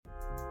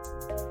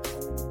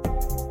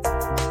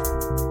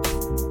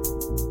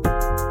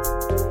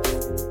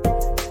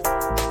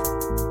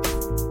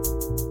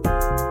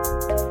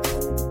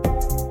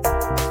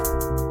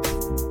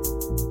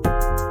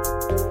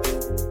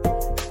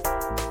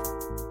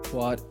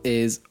What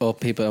is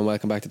up, people, and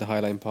welcome back to the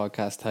Highline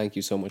Podcast. Thank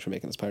you so much for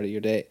making us part of your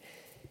day.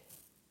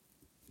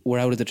 We're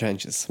out of the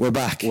trenches. We're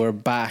back. We're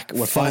back.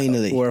 We're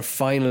finally. We're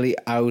finally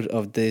out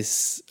of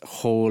this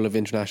hole of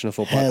international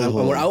football. And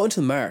Hellhole. we're out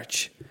until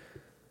March.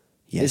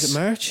 Yes. Is it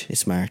March?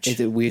 It's March. It's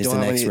the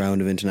next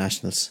round of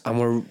internationals.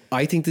 And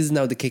I think this is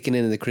now the kicking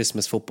in of the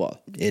Christmas football.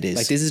 It is.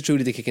 Like, this is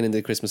truly the kicking in of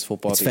the Christmas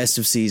football. It's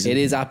festive season. It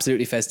is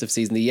absolutely festive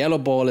season. The yellow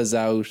ball is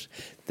out.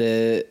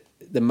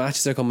 The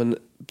matches are coming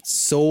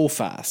so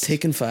fast.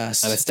 Thick and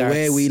fast. And it starts, the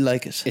way we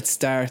like it. It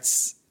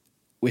starts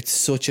with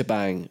such a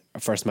bang. Our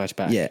first match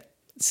back. Yeah.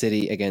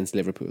 City against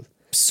Liverpool.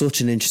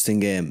 Such an interesting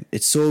game.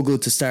 It's so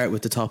good to start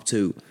with the top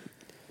two.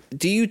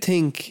 Do you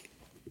think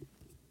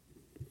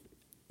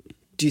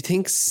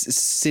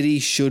City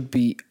should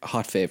be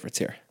hot favourites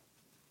here?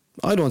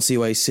 I don't see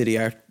why City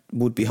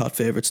would be hot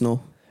favourites,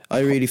 no.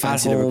 I really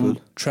fancy At home,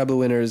 Liverpool. treble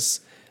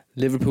winners.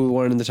 Liverpool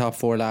weren't in the top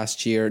four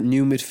last year.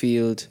 New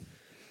midfield.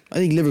 I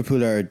think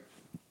Liverpool are a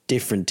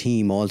different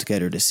team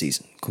altogether this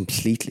season.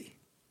 Completely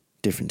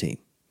different team.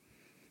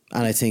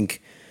 And I think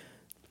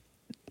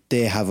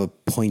they have a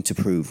point to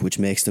prove, which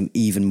makes them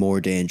even more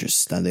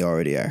dangerous than they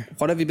already are.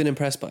 What have you been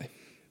impressed by?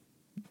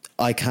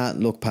 I can't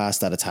look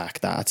past that attack.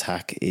 That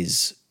attack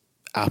is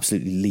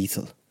absolutely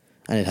lethal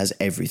and it has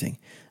everything.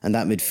 And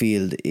that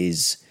midfield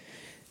is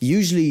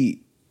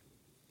usually,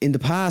 in the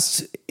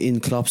past,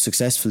 in Klopp's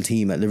successful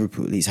team at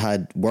Liverpool, he's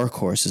had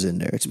workhorses in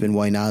there. It's been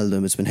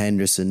Wijnaldum, it's been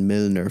Henderson,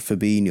 Milner,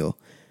 Fabinho.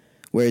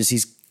 Whereas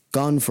he's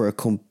gone for a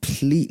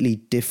completely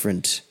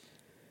different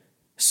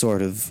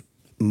sort of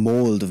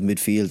mould of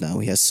midfield now.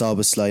 He has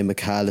Szoboszlai,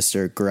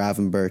 McAllister,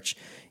 Gravenberch,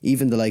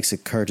 even the likes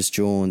of Curtis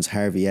Jones,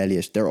 Harvey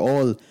Elliott. They're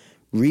all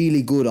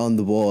really good on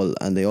the ball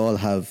and they're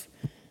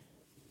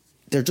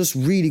just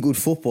really good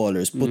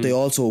footballers, but they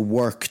also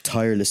work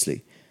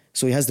tirelessly.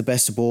 So he has the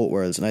best of both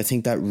worlds. And I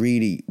think that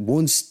really,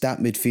 once that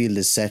midfield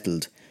is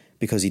settled,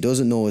 because he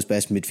doesn't know his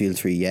best midfield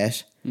three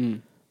yet,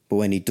 but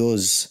when he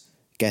does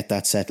get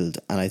that settled,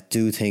 and I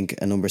do think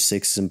a number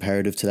 6 is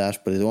imperative to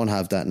that, but I don't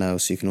have that now,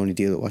 so you can only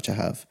deal with what you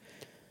have.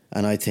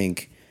 And I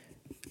think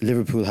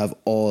Liverpool have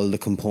all the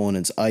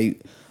components. I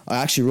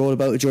actually wrote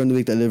about it during the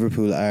week that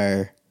Liverpool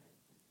are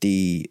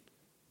the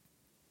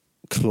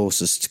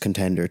closest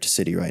contender to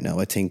City right now.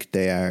 I think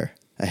they are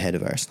ahead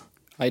of Arsenal.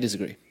 I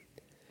disagree.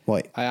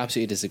 Why? I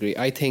absolutely disagree.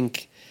 I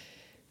think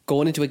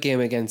going into a game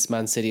against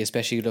Man City,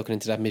 especially looking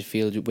into that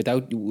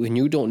midfield, when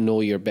you don't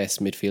know your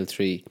best midfield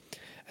three,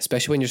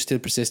 especially when you're still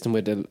persistent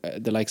with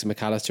the likes of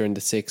McAllister in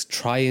the 6,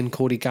 try and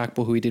Cody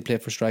Gakpo, who he did play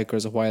for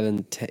strikers a while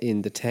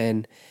in the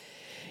 10.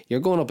 You're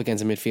going up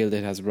against a midfield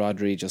that has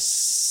Rodri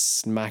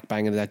just smack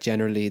banging that.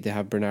 Generally, they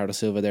have Bernardo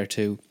Silva there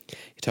too.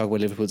 You talk about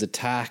Liverpool's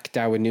attack.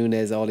 Darwin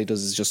Núñez, all he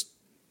does is just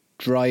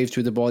drive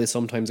through the ball.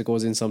 Sometimes it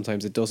goes in,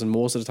 sometimes it doesn't.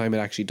 Most of the time, it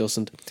actually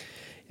doesn't.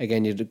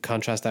 Again, you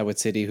contrast that with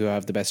City, who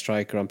have the best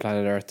striker on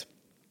planet Earth.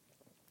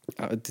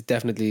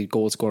 Definitely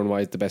goal scoring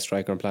wise, the best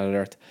striker on planet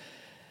Earth.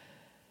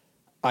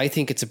 I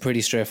think it's a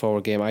pretty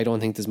straightforward game. I don't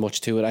think there's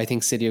much to it. I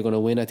think City are going to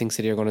win. I think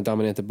City are going to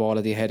dominate the ball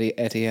at the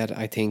Etihad.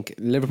 I think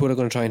Liverpool are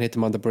going to try and hit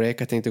them on the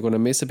break. I think they're going to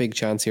miss a big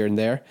chance here and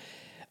there,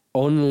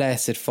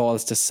 unless it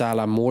falls to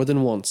Salah more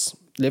than once.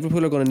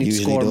 Liverpool are going to need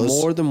to score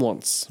more than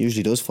once.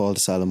 Usually does fall to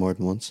Salah more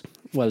than once.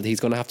 Well, he's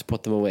going to have to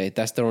put them away.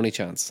 That's their only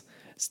chance.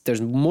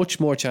 There's much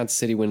more chance of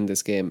City winning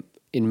this game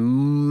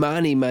in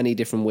many, many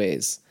different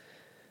ways.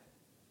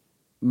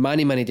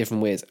 Many, many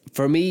different ways.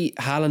 For me,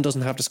 Haaland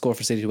doesn't have to score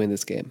for City to win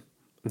this game,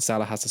 and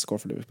Salah has to score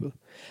for Liverpool.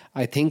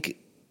 I think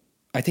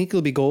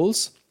it'll be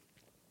goals.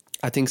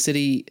 I think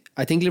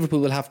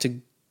Liverpool will have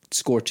to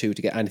score 2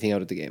 to get anything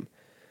out of the game.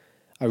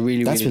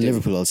 That's been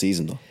Liverpool all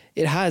season, though.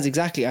 It has,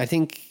 exactly. I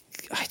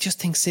just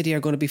think City are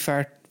going to be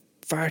far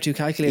too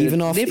calculated.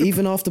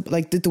 Even off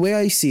the way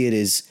I see it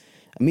is,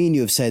 me and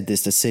you have said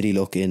this, that City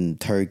look in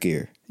third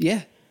gear.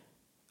 Yeah.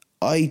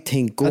 I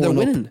think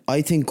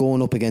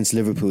going up against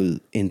Liverpool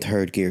in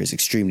third gear is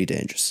extremely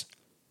dangerous.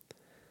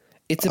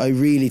 I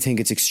really think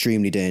it's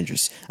extremely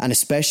dangerous. And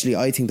especially,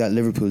 I think that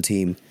Liverpool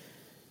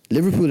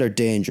are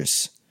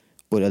dangerous,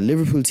 but a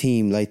Liverpool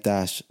team like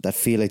that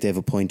feel like they have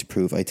a point to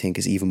prove, I think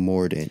is even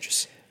more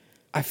dangerous.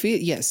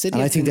 City.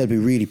 And I think they'll be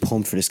really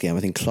pumped for this game.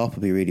 I think Klopp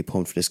will be really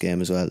pumped for this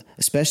game as well,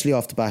 especially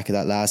off the back of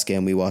that last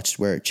game we watched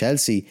where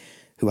Chelsea,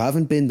 who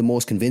haven't been the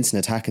most convincing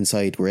attacking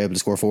side, were able to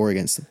score 4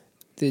 against them.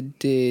 They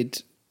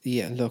did.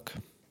 Yeah, look,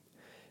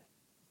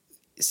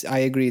 I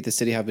agree that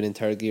City have been in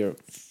third gear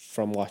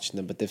from watching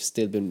them, but they're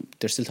still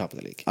top of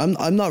the league.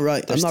 I'm not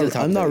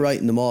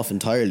writing them off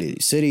entirely.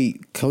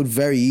 City could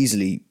very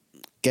easily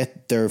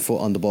get their foot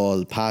on the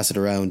ball, pass it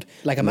around.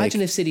 Like,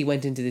 imagine if City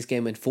went into this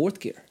game in 4th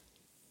gear.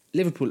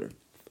 Liverpool are.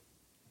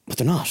 But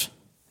they're not.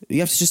 You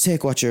have to just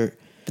take what you're...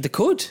 But they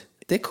could.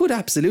 They could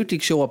absolutely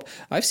show up.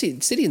 I've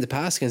seen City in the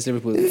past against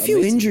Liverpool. There's a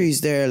few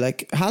injuries there.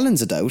 Like,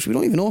 Haaland's a doubt. We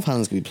don't even know if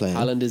Haaland's going to be playing.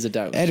 Haaland is a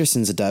doubt.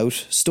 Ederson's a doubt.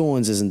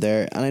 Stones isn't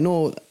there. And I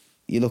know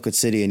you look at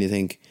City and you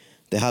think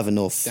they have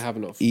enough.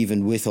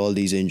 Even with all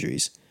these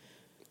injuries.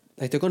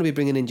 Like, they're going to be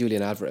bringing in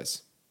Julian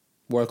Alvarez,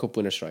 World Cup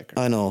winner striker.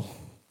 I know.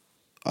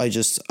 I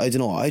don't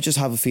know. I just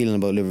have a feeling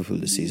about Liverpool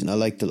this season. I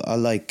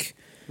like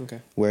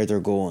Okay. where they're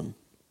going,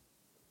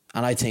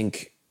 and I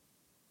think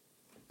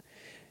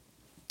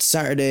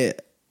Saturday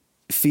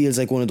feels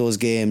like one of those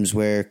games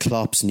where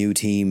Klopp's new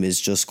team is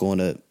just going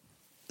to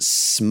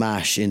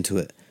smash into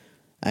it,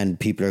 and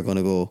people are going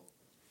to go,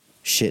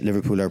 shit,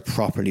 Liverpool are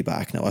properly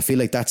back now. I feel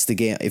like that's the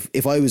game.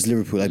 If I was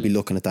Liverpool, I'd be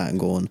looking at that and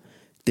going,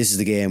 this is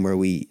the game where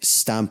we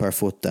stamp our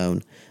foot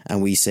down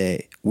and we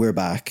say, we're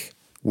back,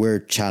 we're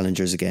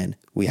challengers again,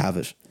 we have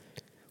it.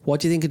 What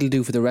do you think it'll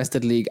do for the rest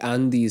of the league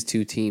and these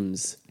two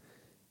teams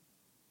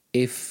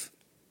if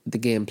the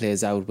game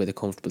plays out with a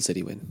comfortable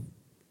City win?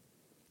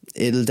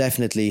 It'll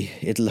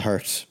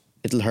hurt.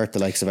 It'll hurt the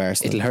likes of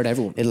Arsenal. It'll hurt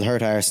everyone. It'll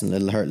hurt Arsenal.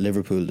 It'll hurt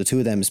Liverpool. The two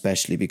of them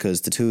especially,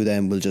 because the two of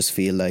them will just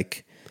feel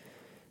like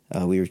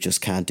we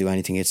just can't do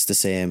anything. It's the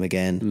same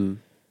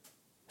again.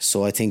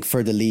 So I think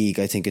for the league,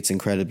 I think it's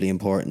incredibly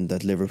important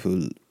that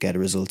Liverpool get a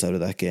result out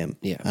of that game.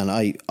 Yeah. And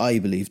I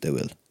believe they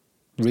will.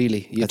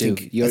 Really? I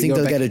think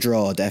they'll get a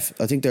draw.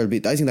 I think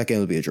that game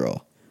will be a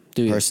draw.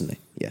 Do you? Personally,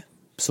 yeah.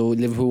 So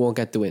Liverpool won't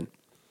get the win?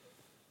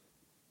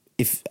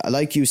 If,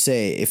 like you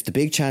say, if the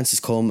big chances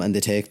come and they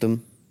take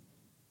them,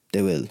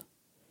 they will.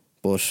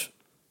 But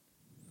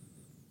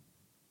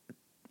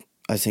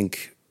I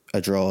think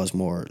a draw is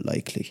more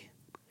likely.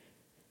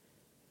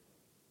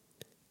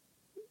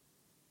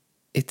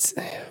 I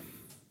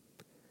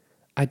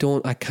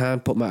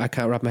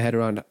can't wrap my head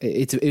around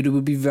it. It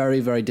would be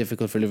very, very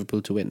difficult for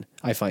Liverpool to win,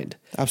 I find.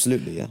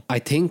 Absolutely, yeah. I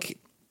think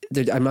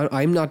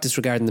I'm not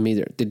disregarding them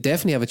either. They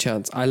definitely have a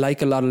chance. I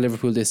like a lot of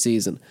Liverpool this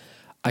season.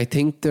 I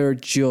think they're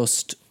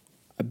just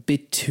a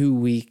bit too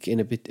weak in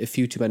a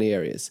few too many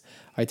areas.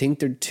 I think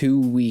they're too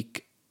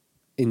weak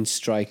in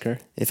striker.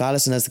 If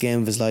Alisson has the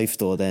game of his life,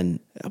 though, then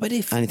but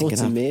if anything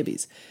buts can and happen.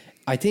 maybes,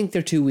 I think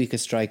they're too weak a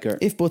striker.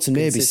 If buts and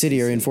maybes,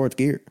 City are in fourth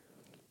gear.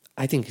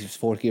 I think it's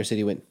fourth gear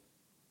City win.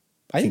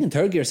 I think in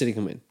third gear City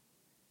can win.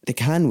 They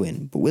can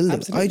win, but will they?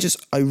 Absolutely.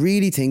 I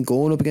really think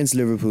going up against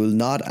Liverpool,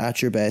 not at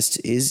your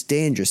best, is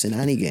dangerous in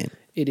any game.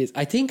 It is.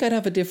 I think I'd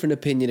have a different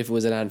opinion if it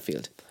was at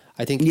Anfield.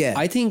 I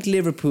think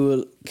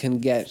Liverpool can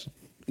get.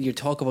 You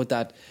talk about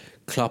that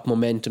Klopp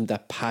momentum,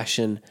 that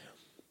passion,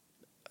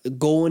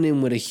 going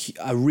in with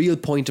a real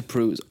point to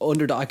prove.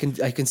 I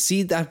can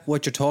see that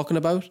what you're talking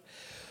about,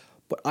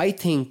 but I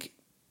think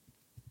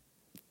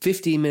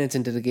 15 minutes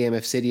into the game,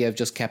 if City have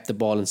just kept the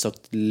ball and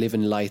sucked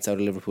living lights out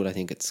of Liverpool, I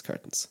think it's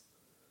curtains.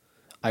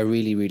 I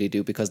really, really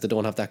do, because they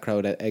don't have that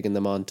crowd egging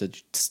them on to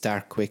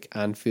start quick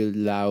and feel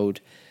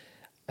loud.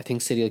 I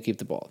think City will keep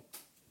the ball.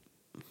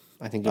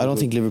 I don't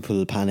think Liverpool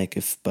will panic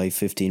if by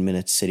 15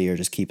 minutes City are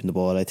just keeping the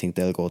ball. I think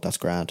they'll go, that's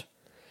grand.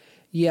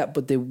 Yeah,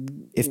 but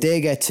if they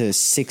get to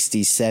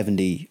 60,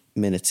 70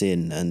 minutes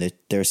in and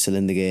they're still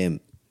in the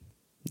game,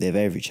 they have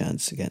every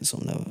chance against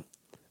something now.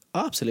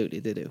 Absolutely,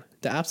 they do.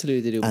 They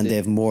absolutely do. And they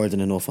have more than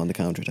enough on the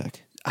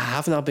counter-attack. I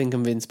have not been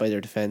convinced by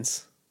their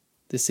defence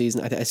this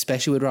season,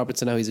 especially with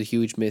Robertson now. He's a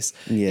huge miss.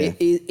 Yeah.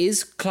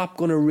 Is Klopp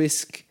going to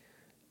risk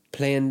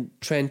playing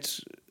Trent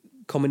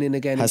coming in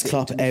again? Has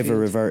Klopp ever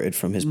reverted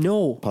from his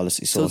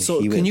policy? So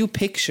can you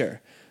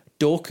picture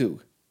Doku?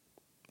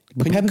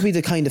 Would Pep be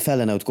the kind of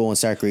fella now to go and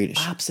start Grealish?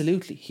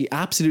 Absolutely. He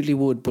absolutely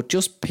would. But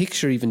just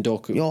picture even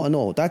Doku. No,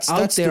 no. That's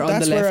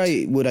where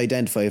I would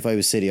identify if I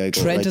was City. I'd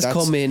go, Trent has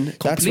come in,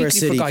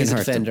 completely forgot he's a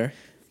defender. Them.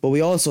 But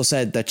we also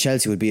said that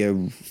Chelsea would be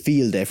a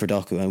field day for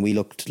Doku, and we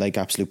looked like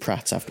absolute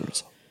prats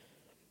afterwards.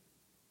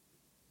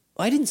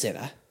 I didn't say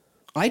that.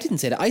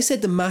 I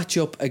said the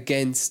matchup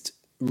against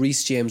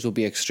Reece James will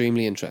be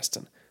extremely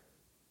interesting.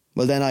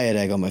 Well, then I had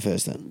egg on my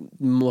face then.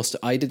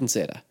 I didn't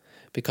say that.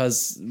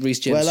 Because Reece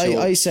James... Well,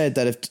 I said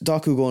that if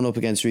Doku going up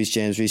against Reece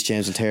James will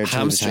tear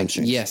through his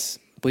hamstrings. Yes,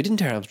 but he didn't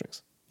tear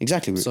hamstrings.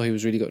 Exactly. So he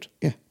was really good.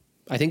 Yeah.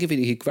 I think if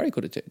he very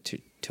good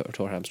at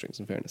tore hamstrings,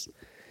 in fairness.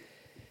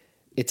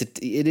 It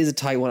is a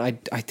tight one.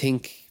 I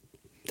think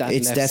that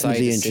it's left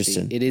definitely side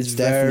interesting. It is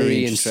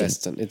very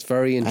interesting. It's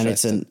very interesting. And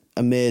it's an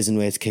amazing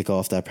way to kick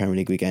off that Premier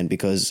League weekend,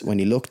 because when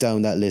you look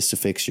down that list of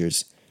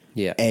fixtures,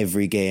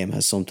 every game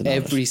has something on it.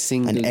 Every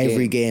single game. And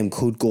every game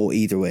could go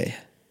either way.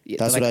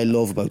 That's what I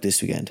love about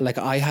this weekend. Like,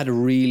 I had a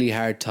really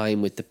hard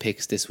time with the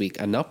picks this week,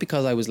 and not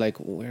because I was like,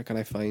 where can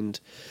I find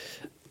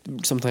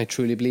something I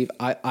truly believe.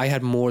 I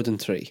had more than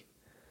 3,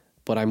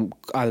 but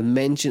I'll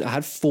mention I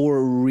had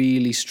 4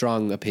 really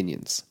strong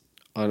opinions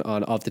on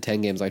of the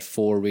 10 games. I had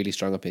 4 really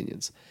strong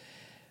opinions.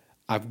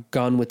 I've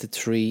gone with the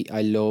 3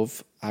 I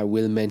love. I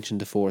will mention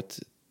the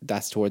 4th.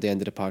 That's toward the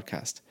end of the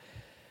podcast.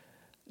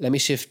 Let me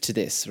shift to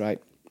this,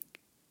 right?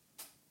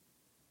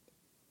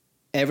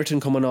 Everton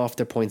coming off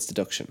their points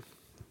deduction.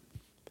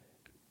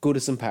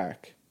 Goodison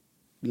Park,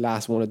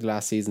 one of the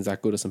last seasons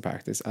at Goodison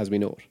Park, this as we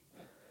know it.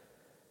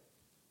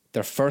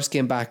 Their first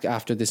game back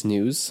after this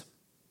news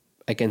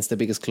against the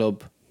biggest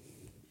club,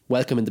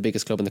 welcoming the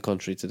biggest club in the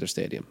country to their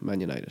stadium, Man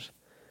United.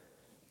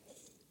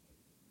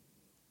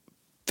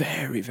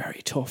 Very,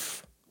 very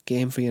tough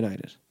game for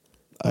United.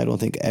 I don't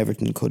think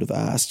Everton could have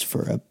asked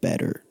for a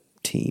better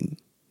team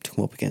to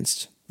come up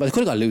against. Well, they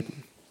could have got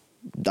Luton.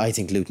 I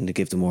think Luton to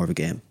give them more of a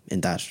game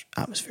in that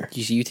atmosphere.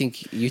 You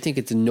think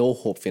it's a no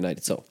hope for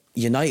United? So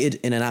United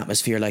in an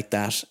atmosphere like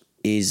that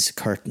is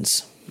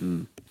curtains.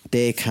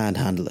 They can't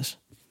handle it,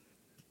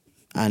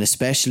 and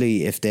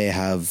especially if they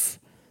have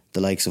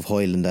the likes of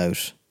Hoyland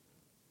out.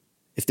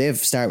 If they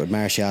start with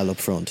Martial up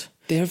front,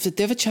 they have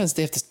a chance.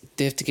 They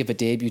have to give a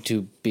debut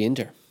to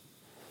Binder.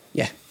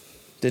 Yeah,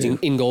 they do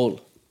in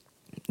goal.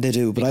 They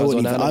do, but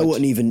I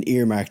wouldn't even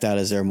earmark that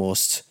as their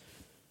most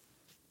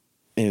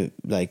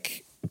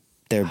like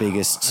their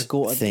biggest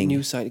thing.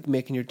 New side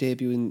making your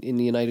debut in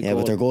the United. Yeah,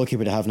 but their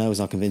goalkeeper they have now is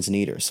not convincing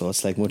either. So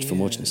it's like much for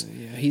muchness.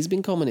 Yeah, he's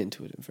been coming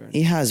into it. In fairness,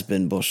 he has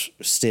been, but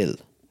still,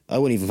 I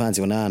wouldn't even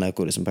fancy Onana at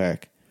Goodison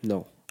Park.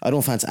 No, I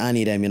don't fancy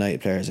any of them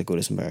United players at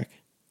Goodison Park.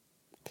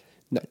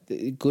 No,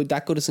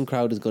 that Goodison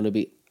crowd is going to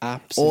be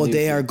absolutely. Oh,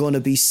 they are going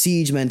to be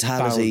siege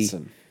mentality,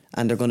 bouncing.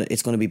 And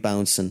it's going to be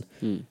bouncing.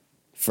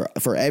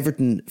 For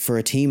Everton, for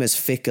a team as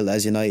fickle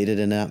as United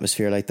in an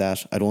atmosphere like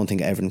that, I don't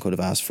think Everton could have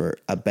asked for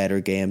a better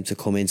game to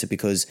come into,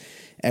 because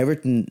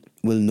Everton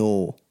will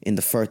know in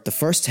the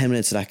first 10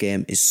 minutes of that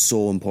game is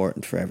so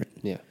important for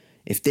Everton. Yeah,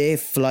 if they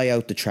fly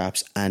out the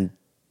traps and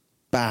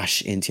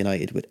bash into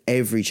United with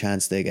every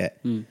chance they get,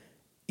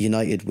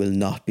 United will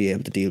not be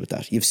able to deal with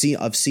that.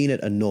 I've seen it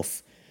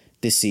enough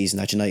this season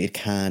that United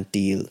can't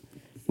deal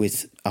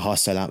with a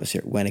hostile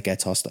atmosphere when it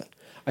gets hostile.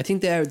 I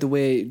think the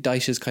way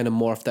Dyche has kind of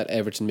morphed that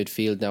Everton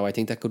midfield now, I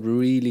think that could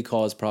really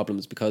cause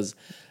problems, because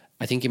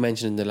I think you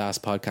mentioned in the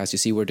last podcast, you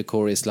see where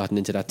Decore is slotting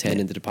into that 10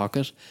 into the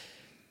pocket.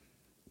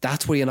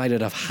 That's where United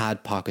have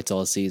had pockets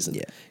all season.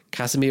 Yeah.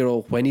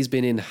 Casemiro, when he's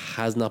been in,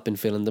 has not been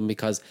filling them,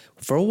 because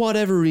for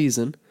whatever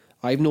reason,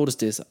 I've noticed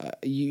this,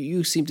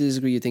 you seem to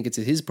disagree, you think it's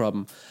his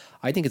problem.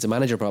 I think it's a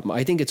manager problem.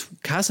 I think it's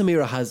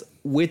Casemiro has,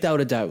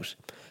 without a doubt,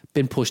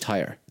 been pushed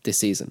higher this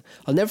season.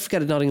 I'll never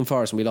forget at Nottingham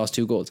Forest when we lost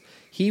 2 goals.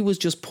 He was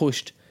just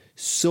pushed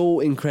so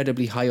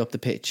incredibly high up the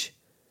pitch.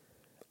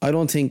 I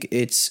don't think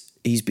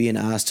he's being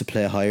asked to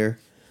play higher.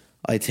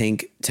 I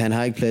think Ten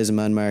Hag plays a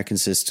man marking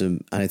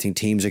system, and I think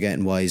teams are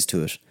getting wise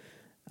to it.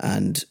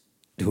 And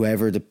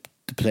whoever the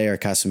player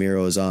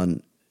Casemiro is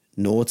on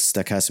notes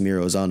that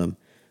Casemiro is on him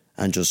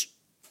and just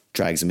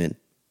drags him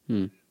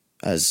in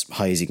as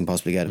high as he can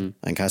possibly get him.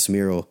 And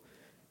Casemiro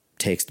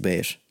takes the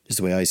bait, is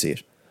the way I see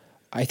it.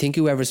 I think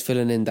whoever's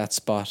filling in that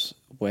spot,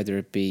 whether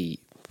it be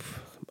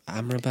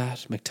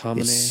Amrabat,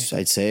 McTominay,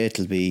 I'd say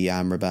it'll be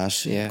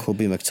Amrabat. Yeah. It could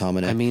be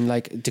McTominay. I mean,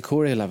 like,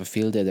 Decore will have a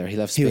field day there.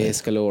 He'll have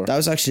space galore. That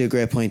was actually a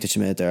great point that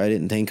you made there. I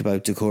didn't think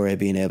about Decore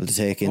being able to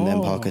take in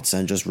them pockets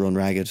and just run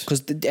ragged.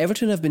 Because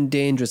Everton have been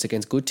dangerous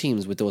against good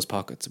teams with those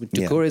pockets.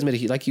 Decore's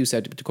made like you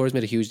said, Decore's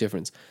made a huge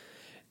difference.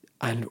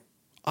 And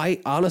I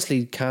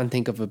honestly can't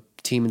think of a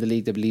team in the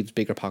league that leaves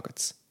bigger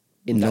pockets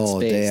in that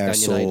space. They are than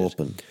so United.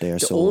 open. They are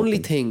the so only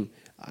open. thing,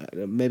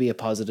 maybe a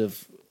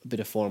positive bit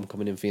of form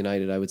coming in for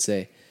United, I would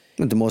say.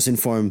 The most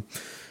informed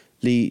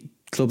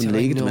club in the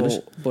league at the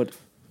minute. But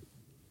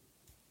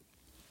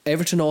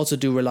Everton also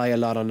do rely a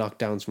lot on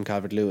knockdowns from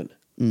Calvert-Lewin.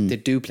 They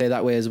do play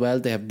that way as well.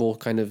 They have both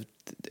kind of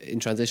in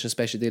transition,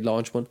 especially they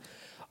launch one.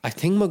 I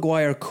think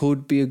Maguire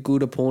could be a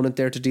good opponent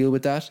there to deal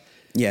with that.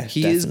 Yeah,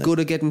 he definitely. is good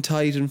at getting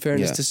tight. In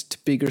fairness to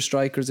bigger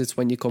strikers, it's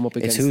when you come up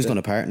against. It's who's going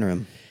to partner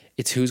him.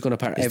 It's who's going to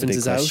partner. Evans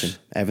is out.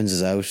 Evans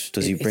is out.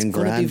 Does he bring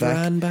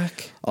Varane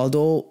back?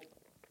 Although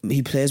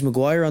he plays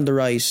Maguire on the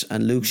right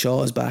and Luke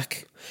Shaw is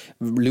back.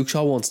 Luke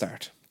Shaw won't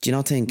start. Do you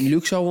not think?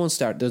 Luke Shaw won't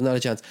start. There's not a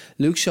chance.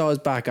 Luke Shaw is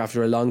back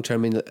after a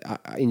long-term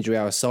injury.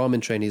 I saw him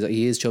in training.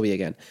 He is chubby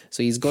again,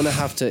 so he's going to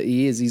have to.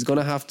 He's going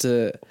to have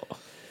to.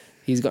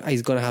 He's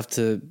going to have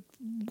to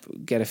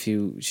get a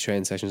few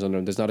training sessions under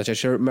him. There's not a chance.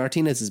 Sure,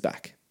 Martinez is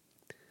back.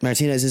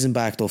 Martinez isn't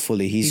back though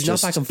fully. He's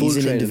not back in full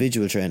training. He's in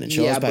individual training.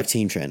 Shaw's back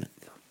team training.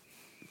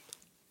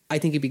 I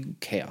think it'd be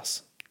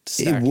chaos.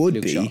 It would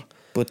Luke be, Shaw.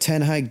 but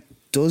Ten Hag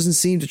doesn't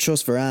seem to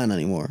trust Varane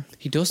anymore.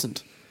 He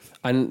doesn't,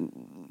 and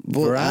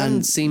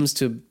Varane seems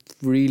to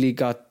really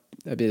got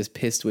a bit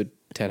pissed with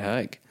Ten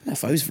Hag.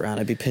 If I was Varane,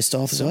 I'd be pissed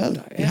off as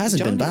well. He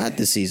hasn't been bad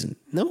this season.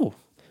 No,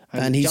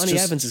 and Johnny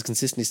Evans is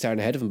consistently starting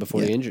ahead of him before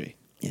the injury.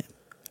 Yeah,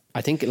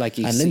 I think like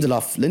and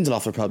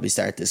Lindelof will probably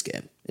start this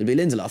game. It'll be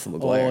Lindelof and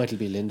Maguire. Oh, it'll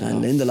be Lindelof.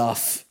 And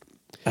Lindelof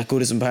at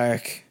Goodison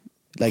Park.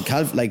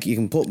 Like you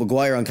can put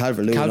Maguire on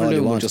Calvert-Lewin all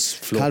you want.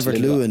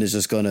 Calvert-Lewin is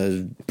just going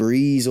to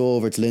breeze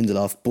over to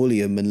Lindelof,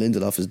 bully him, and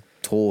Lindelof is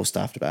toast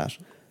after that.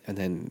 And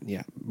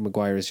then,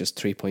 Maguire is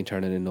just 3-point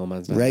turning in no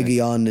man's land.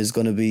 Reguilon is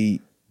going to be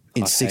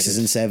in Hot-headed. 6s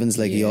and 7s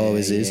like he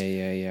always is.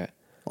 Yeah.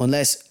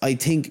 Unless, I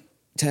think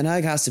Ten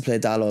Hag has to play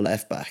Dalot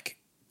left back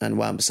and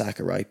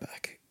Wan-Bissaka right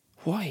back.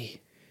 Why?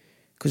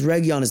 Because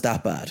Reguilon is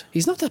that bad.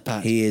 He's not that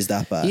bad. He is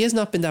that bad. He has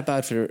not been that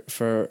bad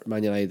for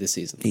Man United this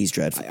season. He's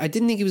dreadful. I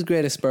didn't think he was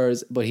great at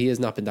Spurs, but he has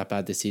not been that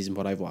bad this season,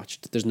 what I've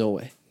watched. There's no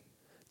way.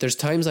 There's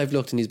times I've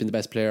looked and he's been the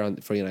best player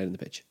for United on the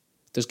pitch.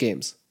 There's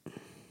games.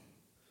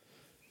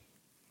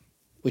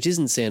 Which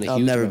isn't saying a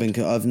huge amount.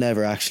 I've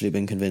never actually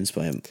been convinced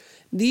by him.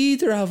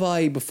 Neither have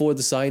I before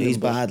the signing. He's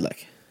bad,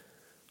 like.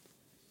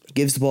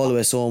 Gives the ball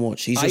away so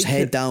much. He's just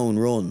head down,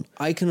 run.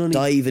 I can only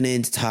diving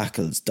into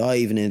tackles,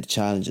 diving into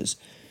challenges.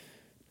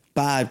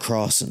 bad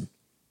crossing,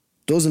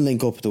 doesn't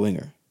link up with the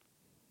winger.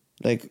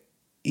 Like,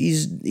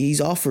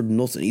 he's offered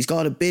nothing. He's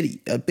got a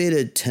bit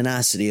of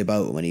tenacity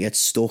about him when he gets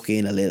stuck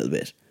in a little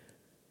bit.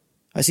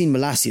 I seen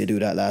Malacia do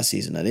that last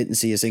season. I didn't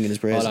see a singing his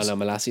praises. Oh,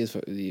 no,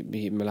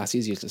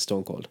 Malacia's useless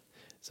stone cold.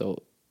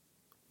 So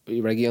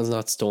Reguilón's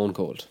not stone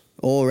cold.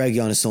 Oh,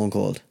 Reguilón is stone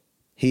cold.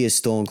 He is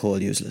stone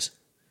cold useless.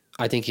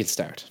 I think he'll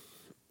start.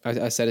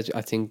 I said it.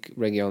 I think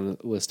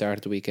Reguilón will start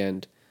at the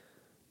weekend.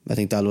 I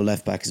think Dalot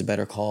left back is a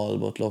better call,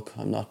 but look,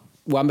 I'm not.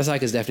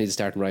 Wan-Bissaka is definitely the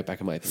starting right back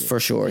in my opinion. For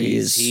sure, he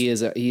is. He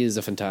is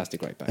a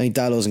fantastic right back. I think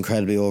Dalot's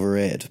incredibly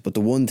overrated, but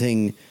the one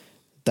thing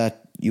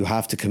that you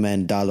have to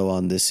commend Dalot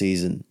on this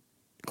season,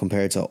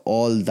 compared to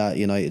all that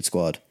United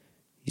squad,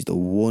 he's the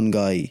one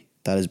guy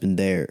that has been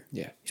there.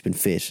 Yeah, he's been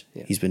fit.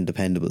 Yeah. He's been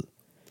dependable.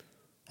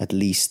 At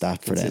least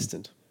that for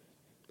consistent. them.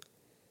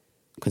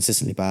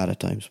 Consistently bad at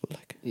times, but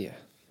like. Yeah.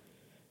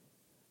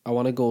 I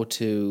want to go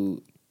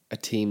to a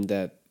team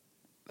that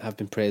have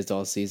been praised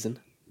all season.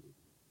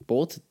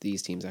 Both of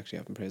these teams actually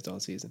have been praised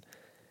all season.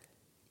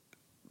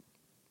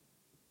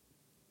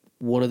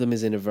 One of them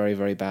is in a very,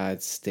 very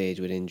bad stage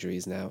with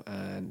injuries now.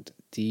 And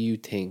do you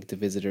think the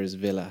visitors'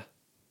 Villa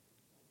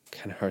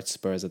can hurt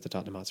Spurs at the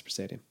Tottenham Hotspur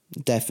Stadium?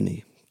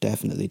 Definitely. Do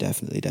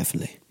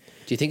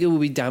you think it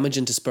would be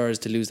damaging to Spurs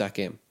to lose that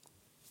game?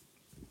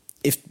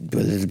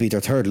 It'll be their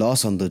third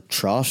loss on the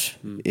trot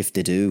if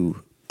they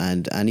do,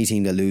 and any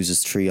team that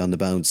loses 3 on the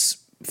bounce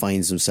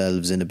finds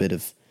themselves in a bit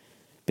of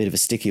a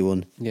sticky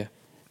one. Yeah,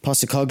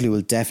 Postecoglou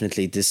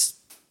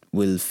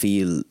will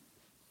feel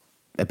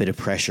a bit of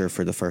pressure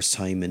for the first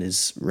time in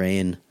his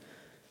reign.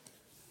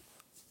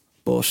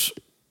 But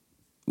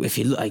if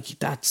you like,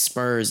 that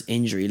Spurs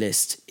injury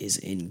list is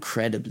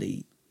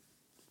incredibly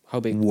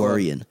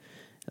worrying.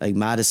 Like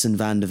Maddison,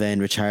 Van de Ven,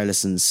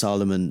 Richarlison,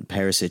 Solomon,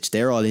 Perisic,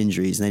 they're all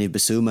injuries. And then if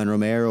Basuma and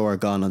Romero are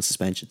gone on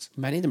suspensions.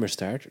 many of them are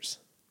starters.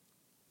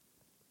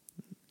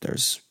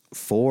 There's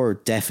 4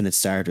 definite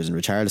starters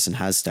and Richarlison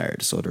has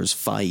started. So there's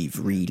 5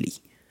 really.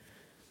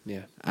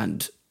 Yeah.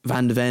 And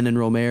Van de Ven and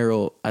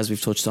Romero, as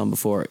we've touched on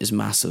before, is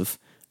massive.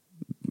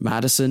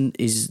 Maddison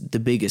is the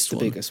biggest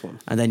one.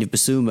 And then you've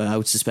Basuma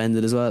out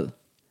suspended as well.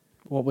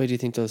 What way do you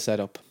think they'll set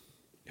up?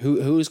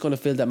 Who's going to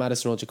fill that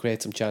Maddison role to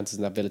create some chances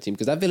in that Villa team?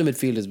 Because that Villa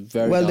midfield is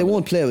very well. dominant. They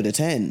won't play with a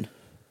 10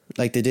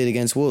 like they did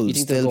against Wolves. You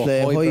think they'll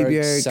play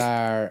Højbjerg,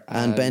 Sarr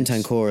and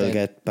Bentancur will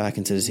get back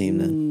into the team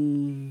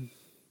then.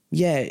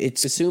 Yeah,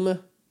 it's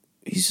Basuma.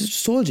 He's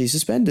just told you he's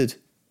suspended.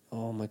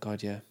 Oh my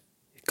god, yeah.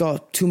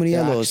 Got too many They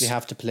yellows. actually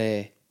have to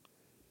play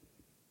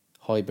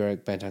Højbjerg,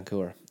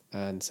 Bentancur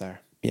and Sarr.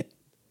 Yeah,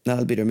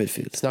 that'll be their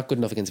midfield. It's not good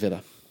enough against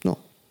Villa. No.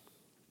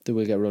 They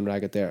will get run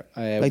ragged there.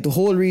 Like the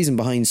whole reason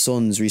behind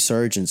Son's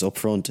resurgence up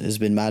front has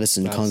been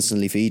Maddison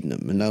constantly feeding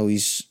him, and now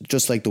he's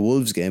just like the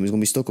Wolves game. He's going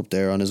to be stuck up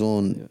there on his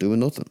own doing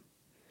nothing.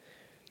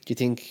 Do you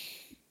think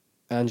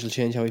Ange will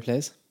change how he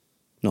plays?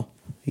 No,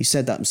 he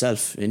said that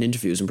himself in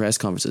interviews and press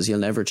conferences. He'll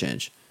never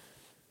change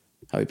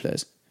how he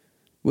plays,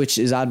 which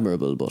is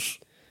admirable. But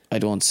I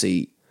don't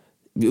see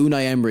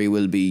Unai Emery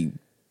will be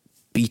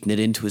beating it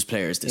into his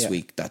players this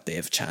week that they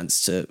have a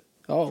chance to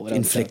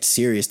inflict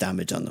serious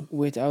damage on them.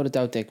 Without a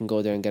doubt, they can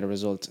go there and get a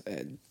result.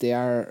 They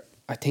are.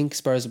 I think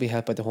Spurs will be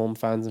helped by the home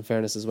fans, in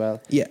fairness, as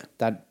well. Yeah,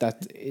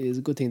 that is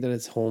a good thing that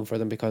it's home for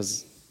them,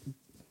 because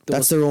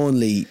that's their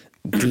only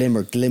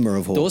glimmer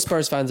of hope. Those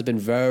Spurs fans have been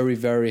very,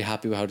 very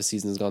happy with how the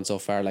season has gone so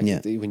far. Like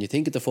when you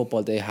think of the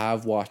football they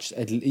have watched,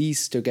 at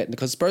least they're getting,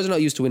 because Spurs are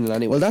not used to winning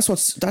anyway. Well,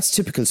 that's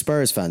typical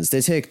Spurs fans. They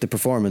take the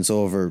performance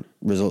over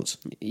results.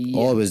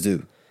 Always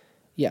do.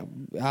 Yeah,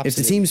 absolutely. If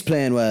the team's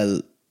playing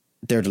well,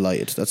 they're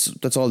delighted.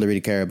 That's all they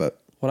really care about.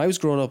 When I was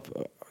growing up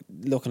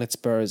looking at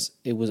Spurs,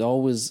 it was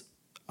always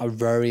a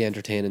very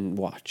entertaining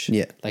watch.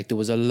 Yeah. Like there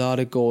was a lot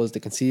of goals, they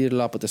conceded a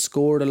lot, but they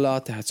scored a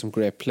lot, they had some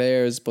great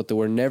players, but they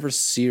were never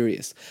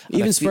serious. And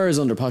even Spurs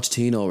under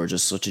Pochettino were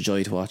just such a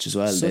joy to watch as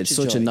well. They had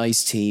such a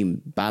nice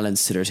team,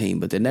 balance to their team,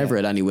 but they never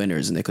had any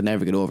winners and they could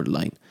never get over the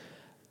line.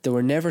 They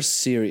were never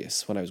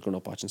serious when I was growing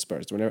up watching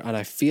Spurs. They were never, and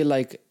I feel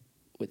like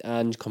with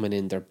Ange coming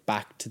in, they're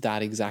back to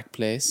that exact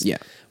place. Yeah.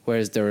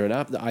 Whereas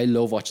I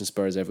love watching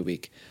Spurs every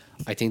week.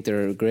 I think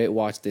they're a great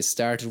watch. They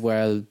started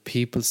well.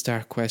 People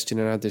start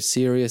questioning, are they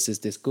serious? Is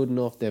this good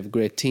enough? They have a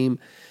great team.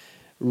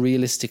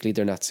 Realistically,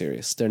 they're not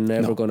serious. They're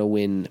never going to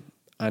win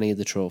any of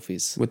the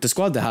trophies. With the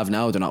squad they have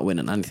now, they're not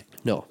winning anything.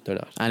 No, they're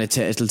not. And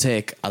it'll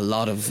take a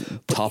lot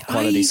of top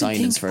quality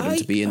signings for them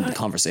to be in the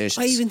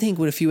conversations. I even think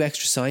with a few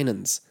extra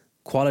signings,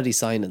 quality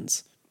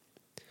signings,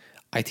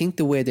 I think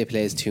the way they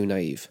play is too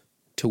naive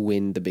to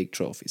win the big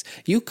trophies.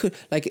 You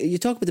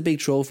talk about the big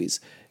trophies.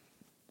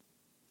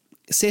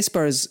 Say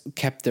Spurs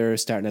kept their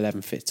starting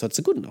 11 fit, so it's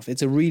a good enough.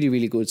 It's a really,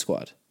 really good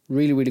squad.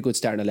 Really, really good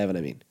starting 11,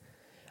 I mean.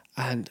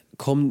 And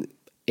come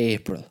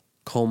April,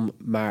 come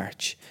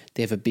March,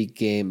 they have a big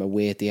game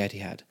away at the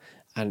Etihad,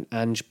 and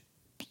Ange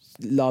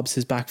lobs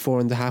his back four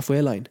on the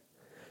halfway line.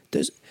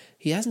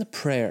 He hasn't a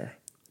prayer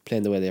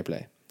playing the way they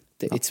play.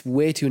 It's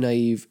way too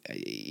naive.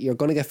 You're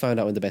going to get found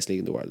out in the best league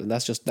in the world, and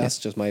that's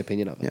just my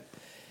opinion of it. Yeah.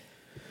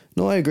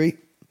 No, I agree.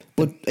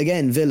 But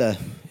again, Villa,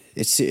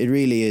 it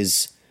really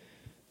is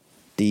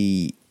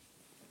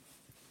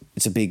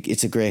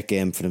it's a great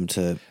game for them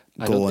to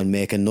go and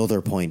make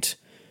another point.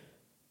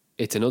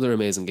 It's another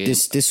amazing game.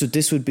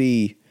 This would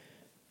be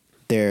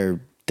their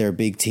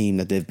big team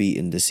that they've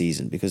beaten this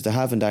season, because they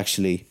haven't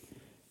actually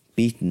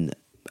beaten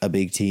a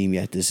big team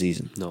yet this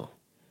season. No,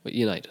 but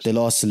United. They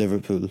lost to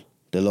Liverpool.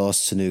 They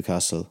lost to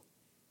Newcastle.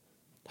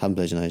 Haven't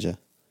played United yet.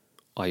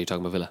 Oh, you're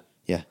talking about Villa?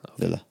 Yeah, okay.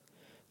 Villa.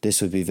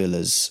 This would be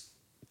Villa's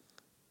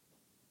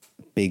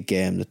big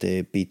game that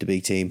they beat the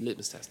big team.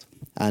 Litmus test.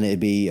 And it'd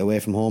be away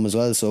from home as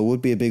well, so it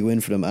would be a big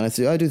win for them. And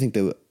I do think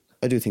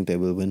they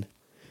will win.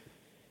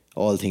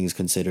 All things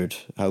considered,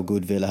 how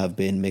good Villa have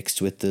been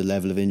mixed with the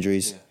level of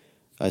injuries,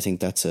 I think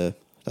that's a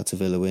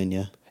Villa win.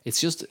 Yeah,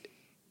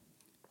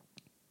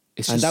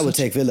 and that would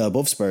take Villa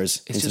above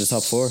Spurs into the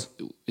top four.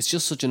 It's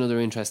just such another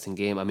interesting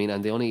game. I mean,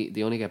 and they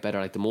only get better.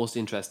 Like, the most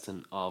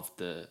interesting of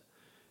the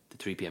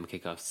 3 p.m.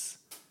 kickoffs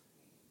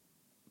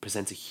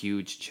presents a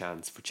huge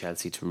chance for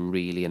Chelsea to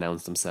really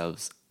announce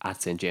themselves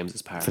at St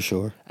James's Park. For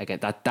sure. Again,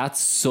 that's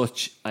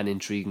such an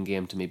intriguing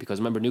game to me, because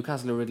remember,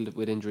 Newcastle are riddled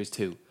with injuries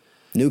too.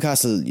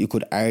 Newcastle, you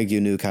could argue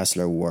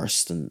Newcastle are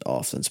worse than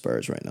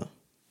Spurs right now.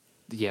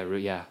 Yeah,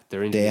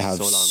 they're injured. They have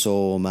so long.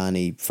 so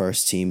many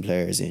first team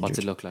players injured. What's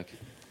it look like?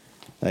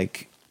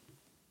 Like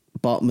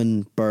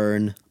Botman,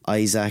 Byrne,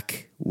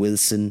 Isaac,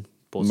 Wilson,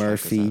 Both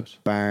Murphy,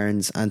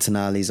 Barnes,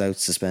 Antonelli's out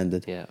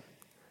suspended. Yeah.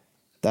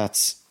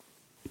 That's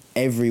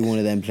every one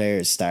of them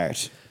players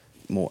start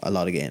a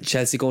lot of games.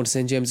 Chelsea going to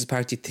St James's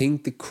Park, do you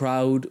think the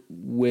crowd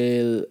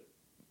will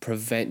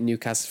prevent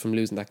Newcastle from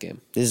losing that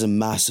game? This is a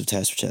massive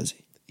test for Chelsea.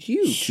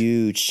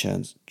 Huge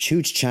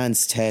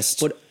chance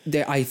test. But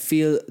I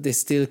feel they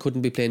still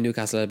couldn't be playing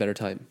Newcastle at a better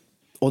time.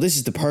 Oh, this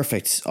is the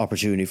perfect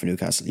opportunity for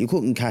Newcastle. You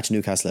couldn't catch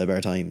Newcastle at a better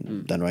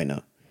time than right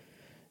now.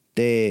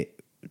 They're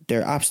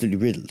absolutely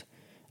riddled.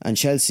 And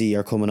Chelsea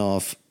are coming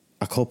off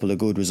a couple of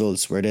good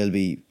results where they'll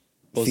be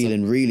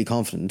feeling really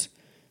confident.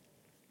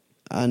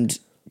 And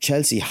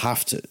Chelsea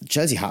have to.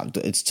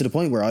 It's to the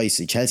point where I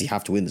see Chelsea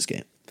have to win this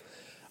game.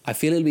 I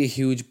feel it'll be a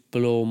huge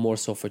blow more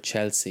so for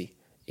Chelsea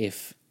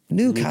if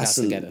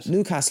Newcastle get it.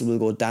 Newcastle will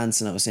go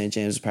dancing out of St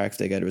James's Park if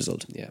they get a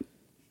result. Yeah.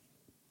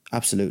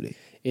 Absolutely.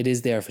 It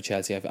is there for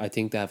Chelsea. I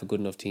think they have a good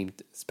enough team,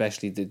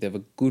 especially they have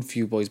a good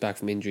few boys back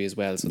from injury as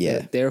well. So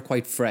they're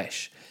quite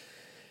fresh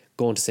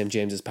going to St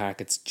James's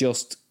Park. It's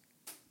just,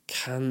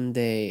 can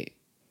they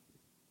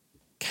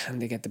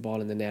get the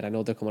ball in the net? I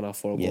know they're coming off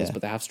 4 goals,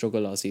 but they have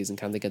struggled all season.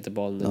 Can they get the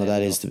ball in the net? No,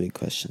 that is the big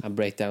question. And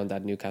break down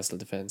that Newcastle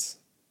defence.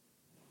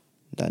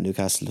 That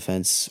Newcastle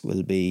defence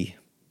will be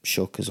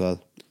shook as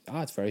well.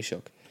 It's very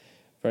shook.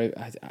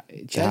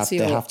 Chelsea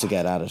they have to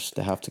get at it.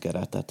 They have to get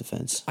at that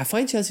defence. I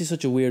find Chelsea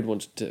such a weird one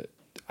to.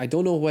 I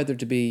don't know whether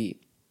to be,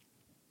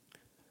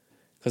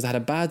 because they had a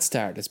bad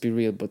start. Let's be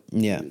real, but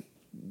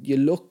you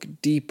look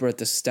deeper at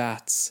the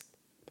stats.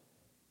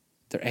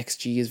 Their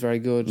XG is very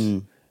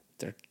good.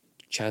 Their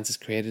chances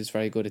created is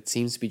very good. It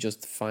seems to be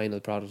just the final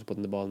product of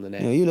putting the ball in the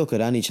net. You look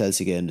at any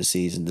Chelsea game this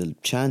season, the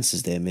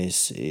chances they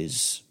miss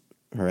is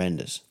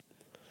horrendous.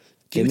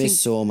 They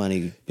miss so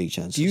many big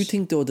chances. Do you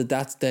think, though, that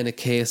that's then a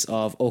case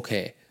of,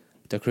 okay,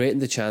 they're creating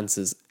the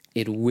chances,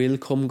 it will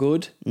come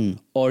good?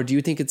 Or do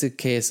you think it's a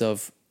case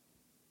of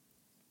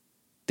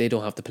they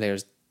don't have the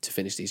players to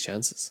finish these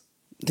chances?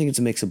 I think it's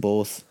a mix of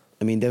both.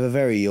 I mean, they have a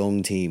very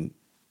young team,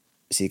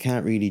 so you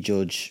can't really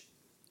judge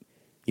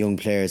young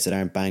players that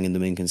aren't banging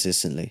them in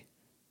consistently,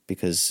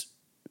 because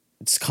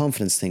it's a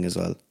confidence thing as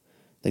well.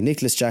 Like,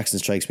 Nicholas Jackson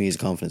strikes me as a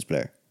confidence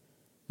player.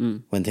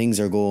 When things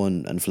are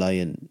going and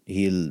flying,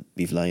 he'll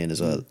be flying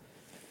as well.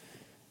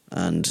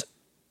 And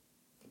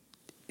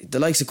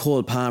the likes of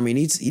Cole Palmer, he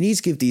needs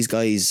to give these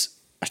guys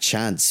a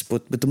chance.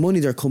 But with the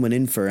money they're coming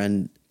in for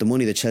and the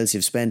money that Chelsea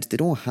have spent, they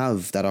don't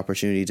have that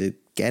opportunity to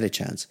get a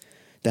chance.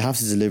 They have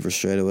to deliver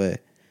straight away.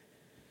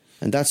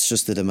 And that's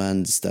just the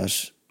demands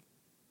that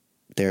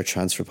their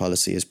transfer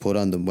policy has put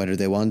on them, whether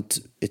they want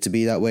it to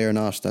be that way or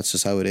not. That's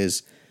just how it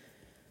is.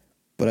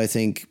 But I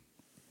think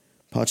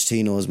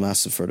Pochettino is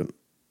massive for them.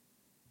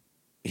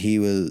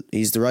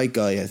 He's the right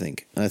guy, I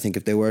think. And I think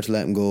if they were to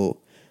let him go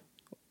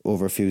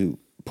over a few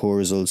poor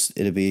results,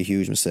 it'd be a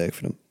huge mistake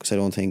for them. Because I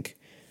don't think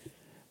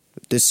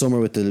this summer,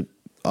 with the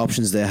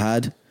options they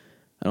had,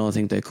 I don't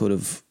think they could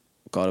have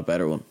got a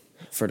better one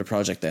for the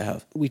project they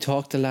have. We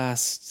talked the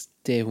last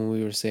day when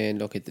we were saying,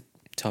 look, at the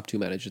top 2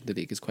 managers in the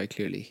league is quite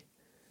clearly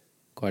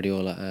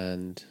Guardiola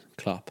and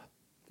Klopp.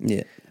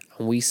 Yeah.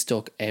 And we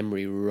stuck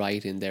Emery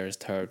right in there as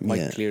third,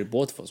 quite clear,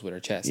 both of us, with our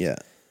chest. Yeah.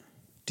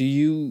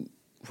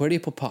 Where do you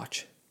put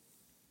Poch?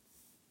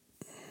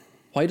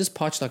 Why does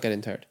Poch not get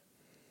in third?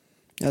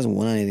 He hasn't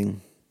won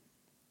anything.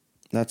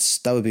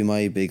 That would be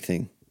my big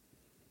thing.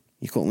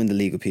 You couldn't win the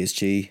league with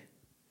PSG.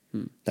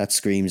 That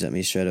screams at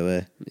me straight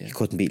away. Yeah. You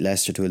couldn't beat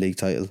Leicester to a league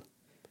title.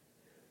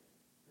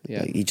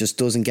 Yeah. Like, he just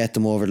doesn't get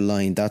them over the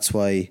line. That's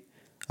why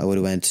I would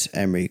have went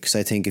Emery. Because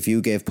I think if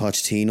you gave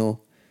Pochettino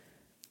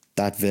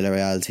that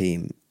Villarreal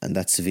team and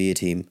that Sevilla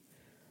team,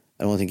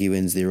 I don't think he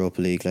wins the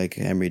Europa League like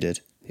Emery did.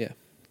 Yeah.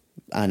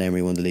 And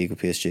Emery won the league with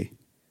PSG.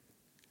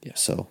 Yeah.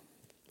 So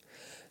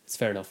it's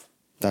fair enough.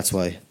 That's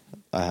why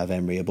I have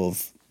Emery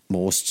above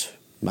most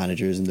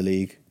managers in the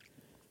league.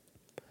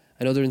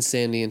 Another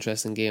insanely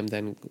interesting game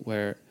then,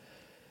 where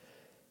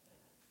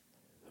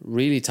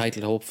really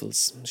title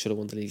hopefuls should have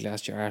won the league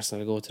last year.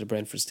 Arsenal go to the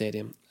Brentford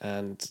Stadium,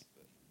 and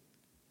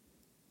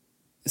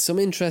some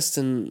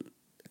interesting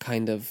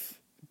kind of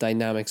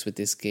dynamics with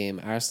this game.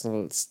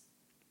 Arsenal's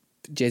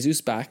Jesus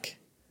back,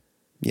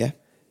 Yeah.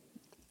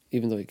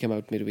 even though he came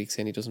out midweek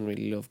saying he doesn't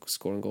really love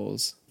scoring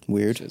goals.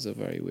 Weird. Which is a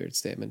very weird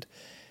statement.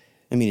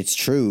 I mean, it's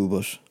true,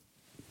 but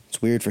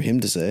it's weird for him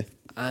to say.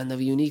 And they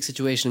have a unique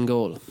situation in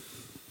goal.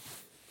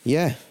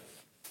 Yeah.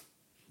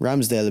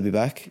 Ramsdale will be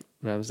back.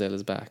 Ramsdale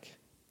is back.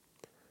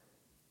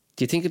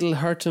 Do you think it'll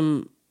hurt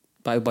him?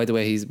 By the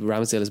way,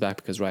 Ramsdale is back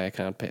because Raya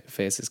can't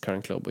face his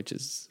current club, which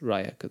is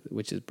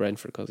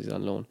Brentford, because he's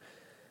on loan.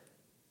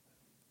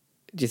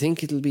 Do you think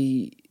there'll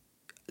be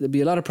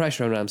a lot of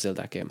pressure on Ramsdale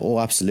that game? Oh,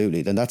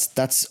 absolutely. Then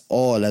that's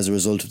all as a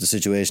result of the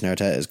situation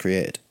Arteta has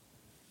created.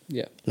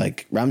 Yeah.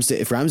 Like,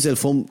 if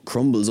Ramsdale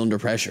crumbles under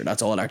pressure,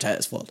 that's all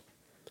Arteta's fault.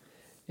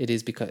 It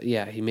is because,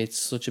 he made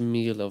such a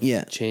meal of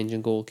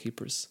changing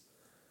goalkeepers.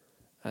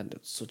 And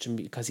it's such a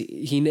meal, because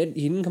he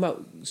didn't come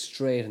out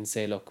straight and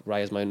say, look,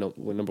 Raya's my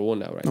number one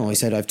now, right? No, he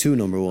said, I have two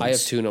number ones. I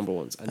have two number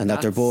ones. And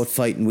that they're both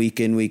fighting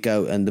week in, week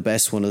out, and the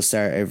best one will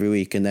start every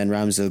week, and then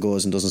Ramsdale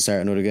goes and doesn't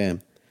start another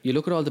game. You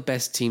look at all the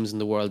best teams in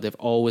the world, they've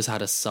always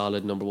had a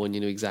solid number one.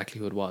 You knew exactly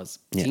who it was.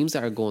 Yeah. Teams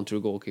that are going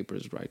through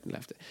goalkeepers right and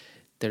left,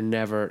 they're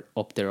never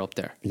up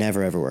there.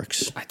 Never ever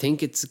works. I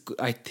think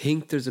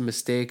there's a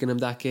mistake in him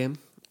that game.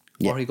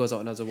 Or he goes out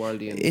and has a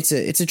worldie.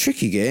 It's a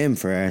tricky game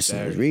for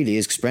Arsenal. It really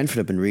is, because Brentford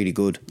have been really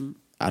good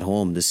at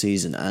home this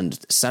season. And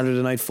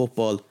Saturday night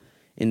football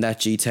in that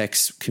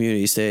GTEX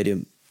community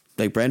stadium,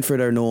 like,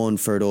 Brentford are known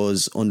for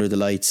those under the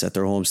lights at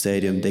their home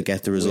stadium. They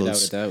get the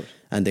results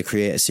and they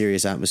create a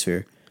serious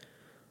atmosphere.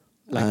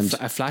 Like,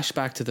 a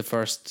flashback to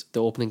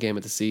the opening game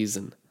of the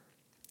season.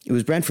 It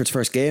was Brentford's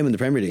first game in the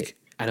Premier League.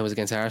 And it was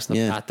against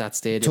Arsenal at that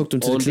stadium. Took them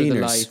to under the cleaners.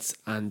 The lights,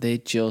 and they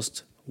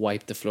just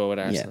wiped the floor with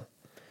Arsenal. Yeah.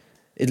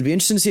 It'll be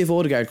interesting to see if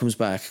Odegaard comes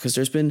back, because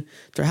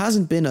there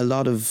hasn't been a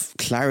lot of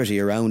clarity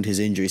around his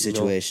injury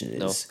situation.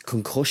 No. It's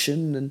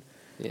concussion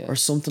or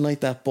something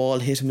like that. Ball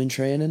hit him in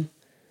training.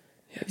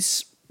 Yeah.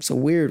 It's a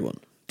weird one.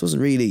 Doesn't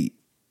really.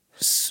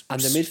 And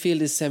the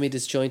midfield is semi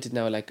disjointed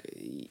now. Like,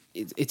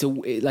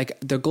 like,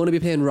 they're going to be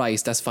playing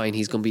Rice. That's fine.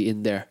 He's going to be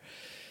in there.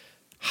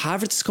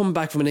 Havertz coming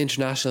back from an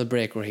international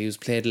break where he was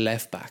played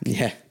left back.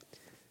 Yeah.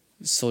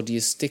 So do you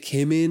stick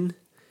him in?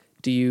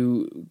 Do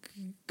you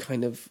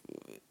kind of?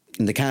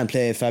 And they can't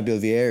play Fabio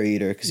Vieira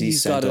either because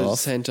he's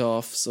sent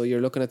off. So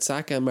you're looking at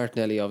Saka and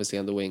Martinelli obviously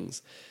on the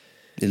wings.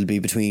 It'll be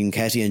between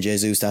Ketty and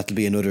Jesus. That'll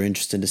be another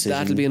interesting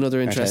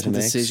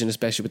decision.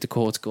 Especially with the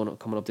quotes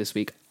coming up this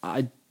week.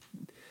 I'll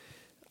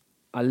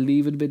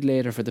leave it a bit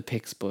later for the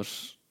picks, but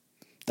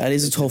that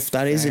is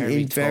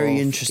a very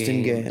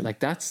interesting game. Like,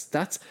 that's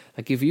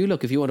like, if you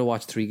want to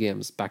watch 3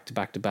 games back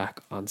to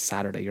back on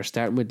Saturday, you're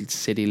starting with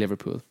City,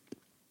 Liverpool.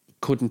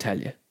 Couldn't tell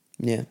you.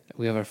 Yeah.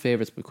 We have our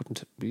favourites, but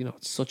couldn't,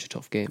 it's such a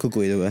tough game. Could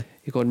go either way.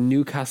 You got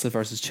Newcastle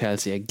versus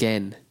Chelsea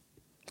again.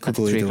 Could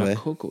go either way.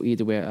 Could go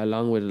either way,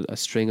 along with a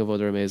string of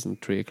other amazing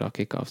 3:00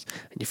 kickoffs,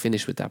 and you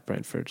finish with that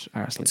Brentford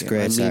Arsenal game.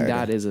 Great Saturday.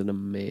 That is an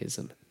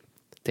amazing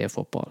day of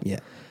football. Yeah.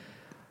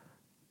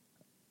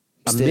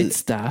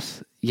 Amidst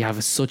that, you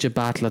have such a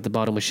battle at the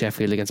bottom with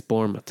Sheffield against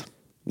Bournemouth.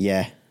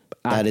 Yeah,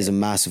 that is a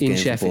massive game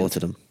for both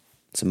of them.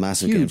 It's a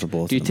massive game for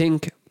both of them. Do you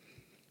think,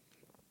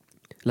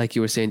 like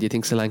you were saying, do you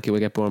think Solanke will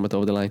get Bournemouth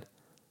over the line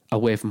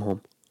away from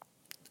home?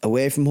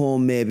 Away from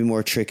home may be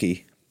more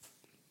tricky.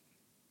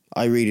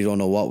 I really don't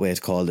know what way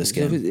to call this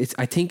game.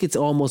 I think it's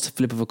almost a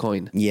flip of a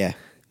coin. Yeah.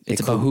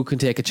 It's about who can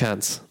take a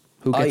chance.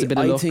 Who gets a bit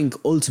of luck. I think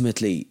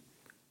ultimately,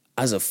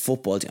 as a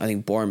football team, I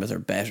think Bournemouth are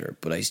better,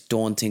 but I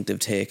don't think they've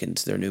taken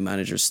to their new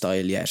manager's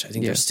style yet. I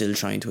think they're still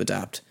trying to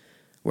adapt.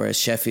 Whereas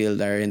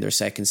Sheffield are in their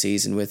second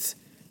season with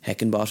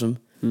Heckingbottom,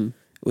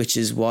 which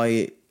is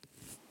why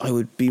I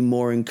would be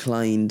more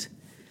inclined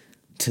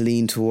to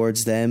lean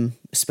towards them,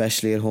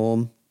 especially at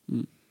home.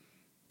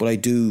 But I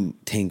do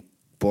think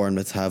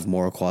Bournemouth have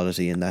more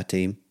quality in that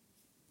team.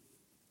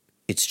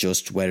 It's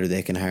just whether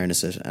they can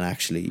harness it and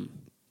actually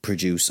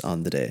produce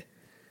on the day.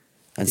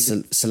 And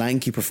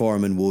Solanke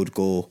performing would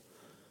go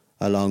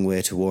a long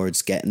way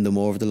towards getting them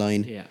over the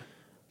line. Yeah.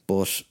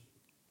 But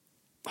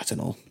I don't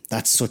know.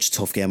 That's such a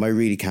tough game. I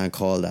really can't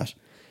call that.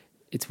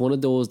 It's one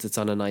of those that's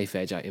on a knife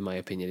edge, in my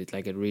opinion.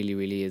 It really,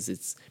 really is.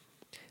 It's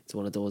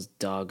one of those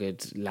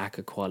dogged, lack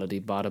of quality,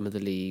 bottom of the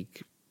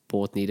league.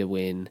 Both need a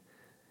win,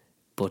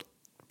 but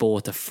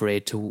both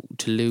afraid to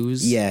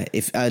lose. Yeah,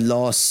 if a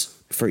loss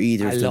for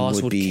either of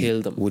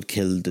them would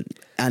kill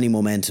any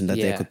momentum that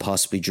they could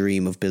possibly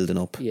dream of building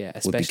up. Yeah,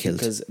 especially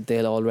because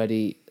they'll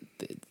already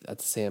at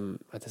the same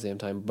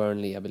time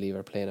Burnley, I believe,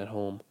 are playing at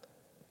home.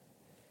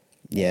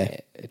 Yeah,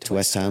 to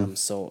West Ham.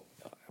 So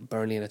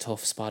Burnley in a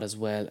tough spot as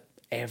well.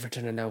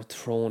 Everton are now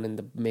thrown in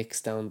the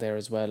mix down there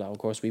as well. Of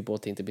course, we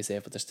both think to be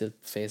safe, but they're still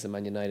facing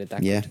Man United.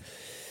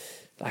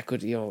 That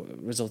could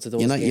result to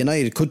those games.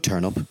 United could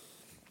turn up.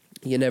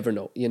 You never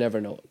know.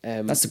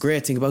 That's the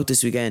great thing about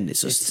this weekend.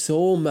 It's just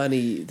so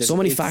many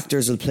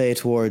factors will play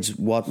towards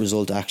what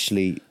result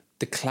actually.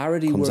 The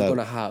clarity comes we're out. going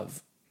to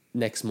have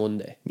next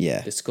Monday.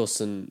 Yeah.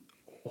 Discussing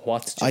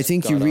what's just I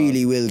think you gone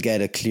really on. will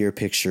get a clear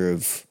picture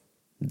of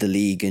the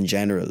league in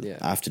general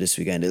after this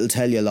weekend. It'll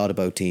tell you a lot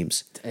about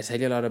teams. It'll tell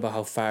you a lot about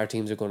how far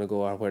teams are going to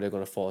go or where they're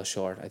going to fall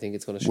short. I think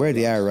it's going to show Where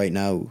they are right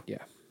now. Yeah.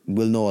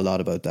 We'll know a lot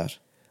about that.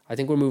 I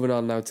think we're moving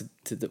on now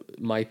to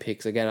my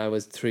picks. Again, I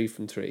was 3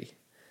 from 3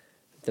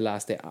 the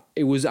last day.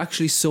 It was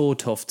actually so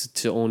tough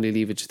to only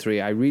leave it to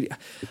 3. I really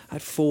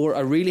had 4. I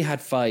really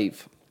had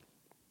 5.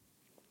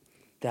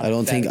 I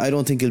don't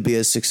think it'll be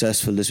as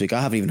successful this week.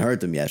 I haven't even heard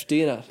them yet. Do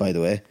you not? By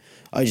the way,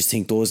 I just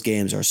think those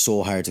games are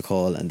so hard to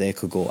call and they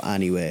could go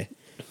any way.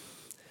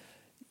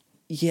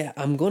 Yeah,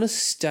 I'm going to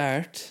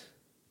start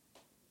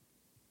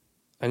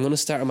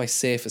on my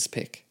safest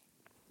pick.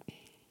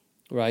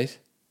 Right?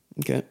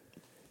 Okay.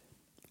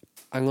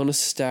 I'm going to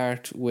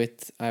start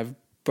with I have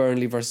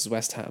Burnley versus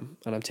West Ham,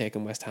 and I'm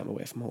taking West Ham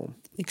away from home.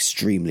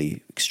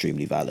 Extremely,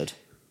 extremely valid.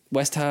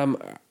 West Ham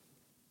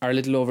are a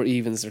little over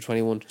evens. They're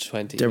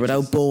 21-20. They're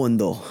without Bowen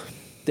though.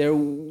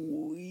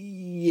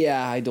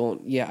 I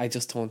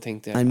just don't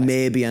think they're. And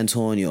maybe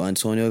Antonio.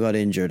 Antonio got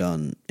injured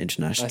on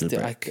international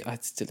break. I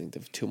still think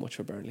they've too much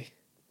for Burnley.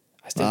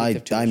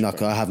 I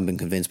haven't been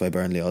convinced by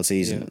Burnley all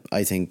season. Yeah.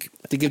 I think.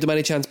 Do you give them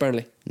any chance,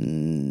 Burnley?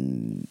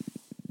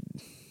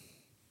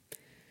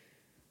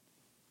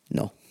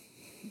 No.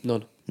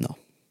 None. No.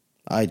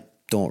 I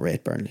don't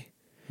rate Burnley.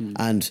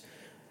 And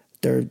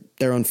they're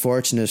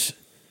unfortunate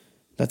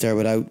that they're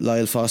without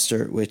Lyle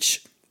Foster,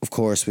 which of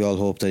course we all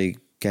hope that he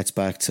gets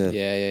back to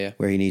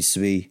where he needs to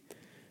be.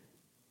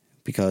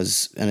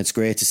 And it's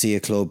great to see a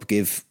club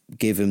give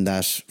him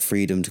that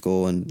freedom to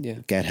go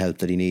and get help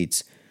that he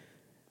needs.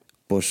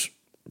 But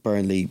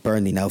Burnley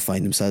now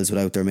find themselves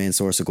without their main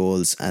source of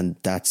goals, and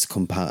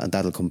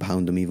that'll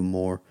compound them even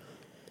more.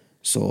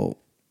 So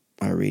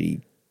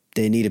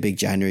they need a big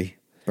January.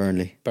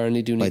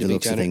 Burnley do need a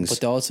big January, but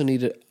they also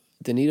need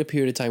a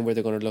period of time where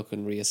they're going to look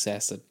and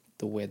reassess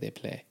the way they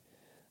play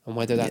and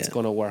whether that's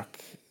going to work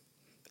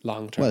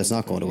long term. Well, it's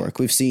not going to work.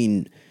 We've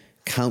seen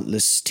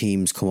countless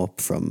teams come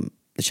up from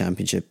the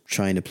Championship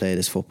trying to play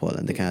this football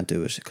and they can't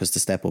do it because the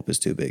step up is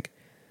too big.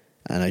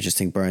 And I just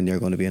think Burnley are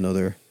going to be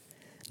another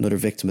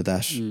victim of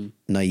that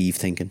naive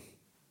thinking,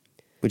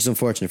 which is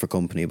unfortunate for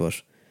Company,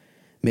 but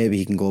maybe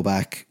he can go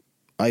back.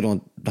 I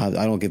don't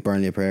give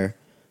Burnley a prayer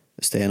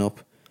staying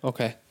up.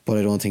 Okay. But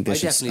I don't think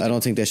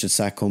they should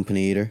sack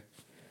Company either.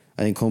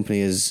 I think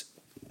Company has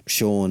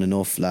shown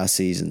enough last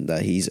season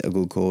that he's a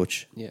good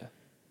coach. Yeah.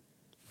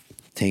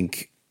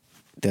 Think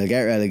they'll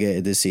get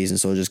relegated this season,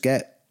 so just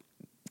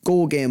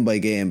go game by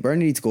game.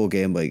 Burnley need to go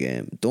game by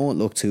game. Don't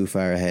look too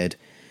far ahead.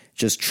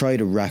 Just try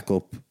to rack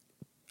up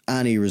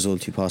any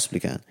result you possibly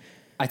can.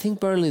 I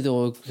think Burnley,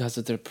 though, because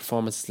of their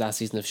performances last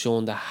season, have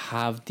shown they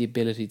have the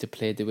ability to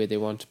play the way they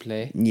want to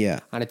play.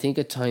 Yeah. And I think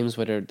at times,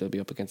 whether they'll be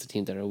up against a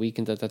team that are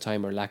weakened at that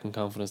time or lacking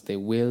confidence, they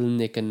will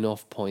nick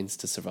enough points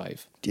to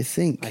survive. Do you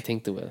think? I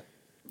think they will.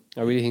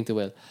 I really think they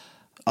will.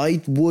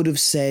 I would have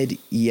said,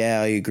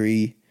 I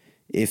agree,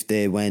 if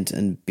they went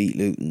and beat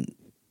Luton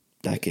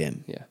that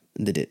game. Yeah.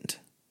 And they didn't.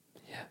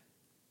 Yeah.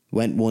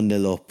 Went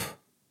 1-0 up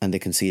and they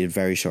conceded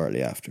very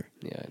shortly after.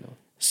 Yeah, I know.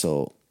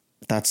 So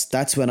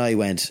that's when I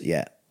went,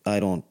 I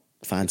don't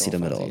fancy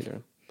them at all.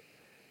 Either.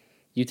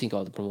 You think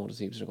all the promoted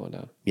teams are going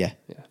down? Yeah.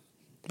 Yeah.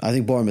 I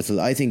think Bournemouth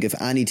I think if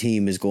any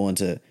team is going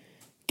to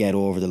get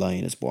over the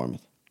line, it's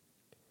Bournemouth.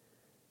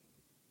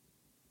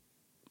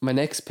 My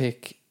next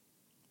pick,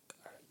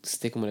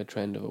 sticking with a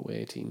trend of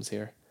away teams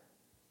here,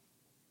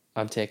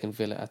 I'm taking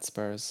Villa at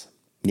Spurs.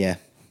 Yeah.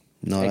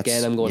 No,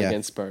 Again, I'm going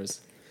against Spurs.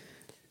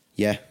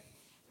 Yeah.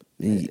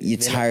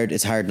 It's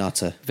hard not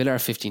to. Villa are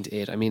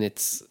 15-8. I mean,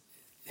 it's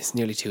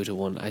nearly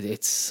 2-1.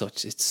 It's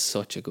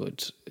such a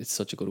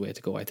good way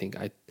to go. I think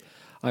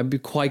I'd be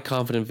quite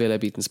confident Villa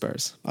beating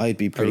Spurs. I'd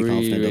be pretty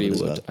confident of it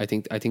as well. I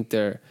think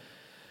they're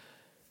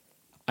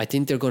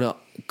going to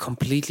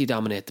completely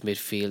dominate the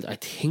midfield. I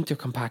think they're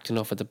compact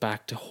enough at the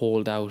back to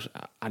hold out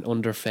an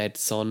underfed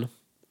Son.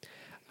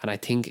 And I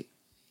think,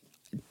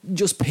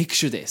 just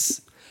picture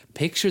this.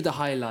 Picture the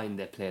high line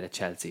they played at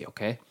Chelsea,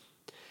 okay?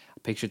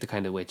 Picture the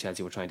kind of way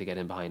Chelsea were trying to get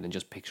in behind, and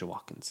just picture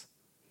Watkins.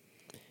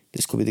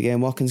 This could be the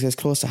game Watkins gets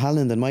close to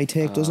Haaland, and my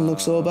take doesn't look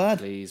so bad.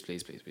 Please.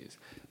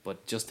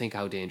 But just think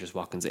how dangerous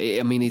Watkins is.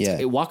 I mean,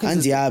 Watkins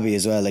and Diaby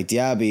as well. Like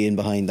Diaby in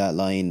behind that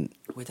line.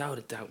 Without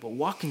a doubt. But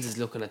Watkins is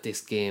looking at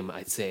this game,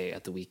 I'd say,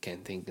 at the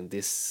weekend, thinking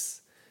this...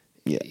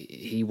 Yeah.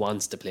 He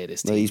wants to play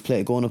this team. Well, he's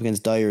going up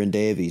against Dyer and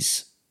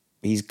Davies.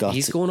 He's got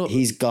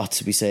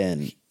to be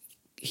saying...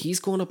 He's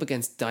going up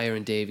against Dyer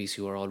and Davies,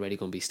 who are already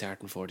going to be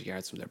starting 40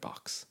 yards from their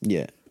box.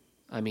 Yeah.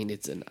 I mean,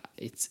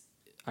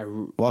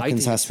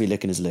 Watkins has to be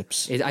licking his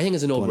lips. I think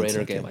it's a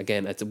no-brainer game.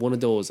 Again, it's one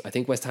of those. I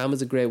think West Ham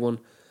is a great one.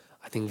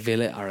 I think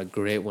Villa are a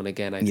great one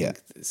again. I think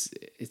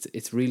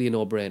it's really a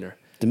no-brainer.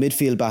 The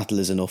midfield battle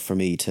is enough for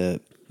me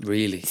to...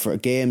 Really? For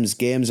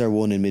games are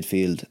won in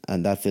midfield,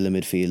 and that Villa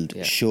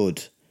midfield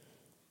should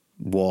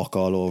walk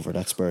all over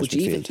that Spurs But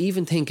you midfield.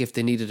 even think if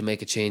they needed to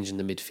make a change in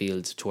the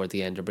midfield toward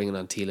the end, or bringing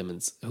on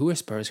Tielemans,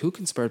 who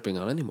can Spurs bring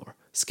on anymore?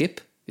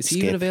 Skip? Is he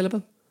even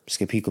available?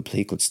 Skip, he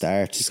could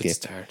start. He Skip. could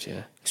start,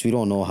 yeah. Because we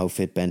don't know how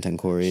fit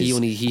Bentancur is.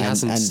 He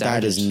hasn't and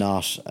started. that is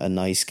not a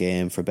nice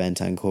game for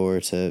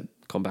Bentancur to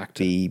Come back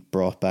to. be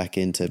brought back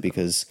into,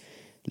 because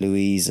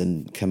Louise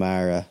and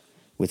Kamara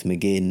with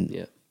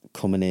McGinn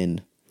coming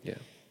in,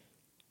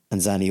 and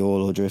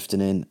Zaniolo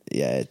drifting in.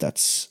 Yeah,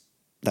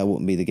 that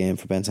wouldn't be the game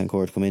for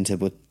Bentancur to come into.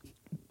 But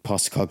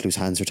Postecoglou's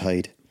hands are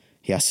tied.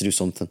 He has to do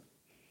something.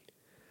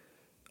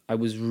 I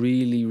was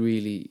really,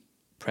 really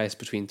pressed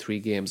between 3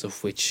 games,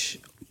 of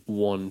which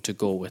one to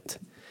go with.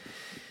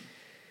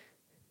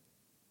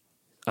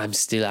 I'm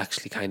still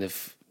actually kind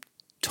of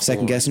torn.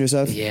 Second guessing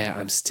yourself? Yeah,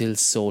 I'm still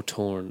so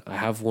torn. I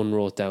have one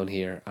wrote down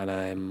here, and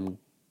I'm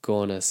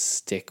gonna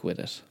stick with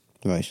it.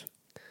 Right.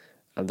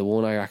 And the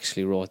one I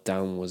actually wrote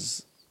down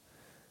was,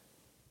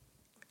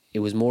 it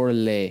was more a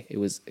lay. It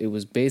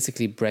was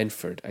basically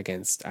Brentford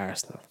against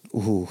Arsenal.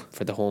 Ooh.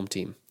 For the home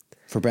team.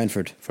 For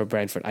Brentford.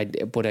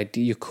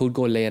 You could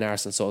go lay in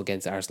Arsenal, so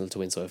against Arsenal to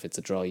win. So if it's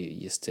a draw,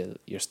 you still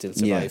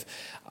survive.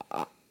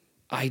 Yeah.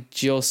 I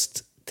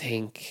just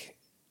think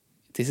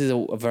this is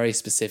a very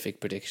specific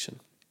prediction.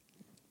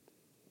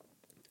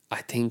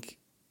 I think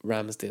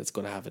Ramsdale's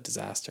going to have a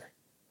disaster.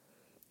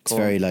 It's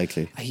very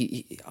likely.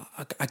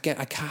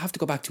 I have to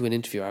go back to an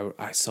interview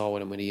I saw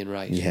with him with Ian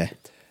Wright. Yeah.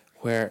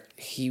 Where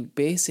he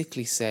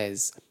basically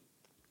says,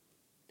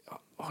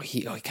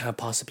 he can't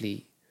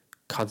possibly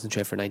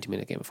concentrate for a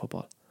 90-minute game of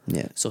football.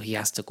 Yeah. So he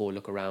has to go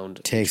look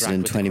around. Takes it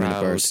in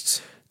 20-minute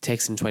bursts.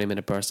 Takes in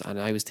 20-minute bursts. And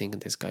I was thinking,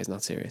 this guy's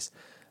not serious.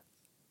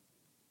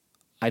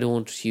 I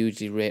don't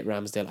hugely rate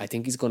Ramsdale. I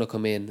think he's going to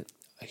come in,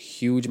 a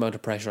huge amount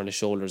of pressure on his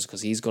shoulders,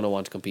 because he's going to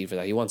want to compete for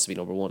that. He wants to be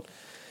number one.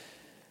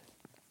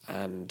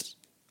 And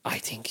I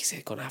think he's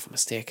going to have a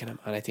mistake in him.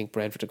 And I think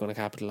Brentford are going to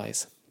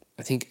capitalise.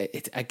 I think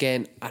it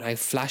again, and I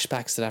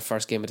flashbacks to that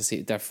first game of the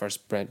season, that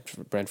first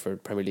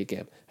Brentford Premier League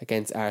game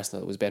against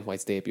Arsenal. It was Ben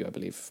White's debut, I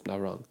believe, if I'm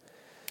not wrong.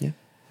 Yeah, it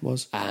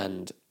was.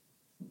 And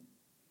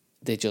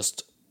they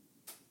just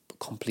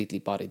completely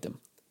bodied them.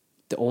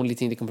 The only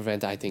thing that can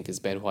prevent that, I think, is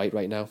Ben White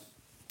right now.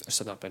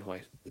 So not Ben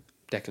White,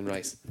 Declan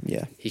Rice.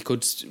 Yeah. He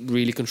could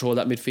really control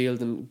that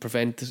midfield and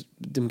prevent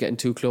them getting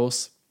too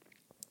close.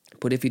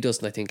 But if he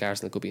doesn't, I think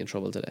Arsenal could be in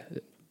trouble today.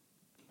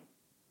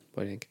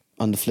 What do you think?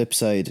 On the flip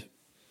side,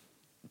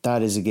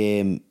 that is a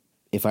game,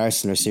 if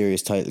Arsenal are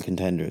serious title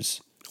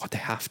contenders, they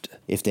have to.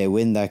 If they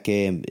win that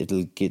game,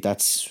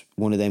 that's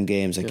one of them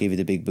games that give you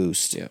the big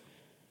boost. Yeah.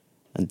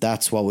 And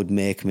that's what would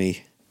make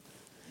me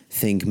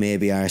think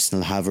maybe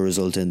Arsenal have a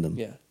result in them.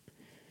 Yeah.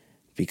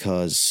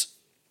 Because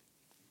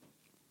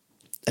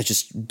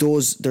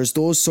there's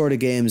those sort of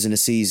games in a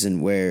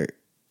season where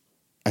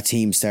a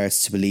team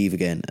starts to believe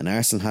again, and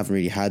Arsenal haven't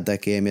really had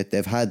that game yet.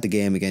 They've had the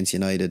game against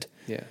United.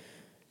 Yeah.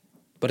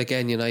 But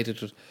again, United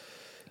could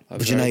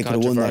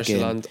have won that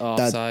game.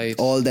 Offside.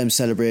 All them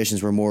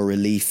celebrations were more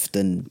relief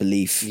than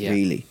belief,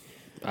 really.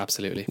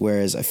 Absolutely.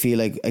 Whereas I feel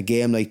like a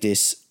game like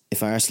this,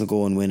 if Arsenal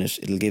go and win it,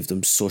 it'll give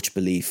them such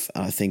belief.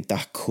 And I think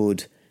that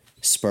could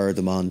spur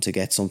them on to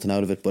get something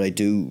out of it. But I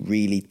do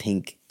really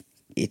think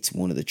it's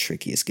one of the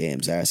trickiest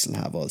games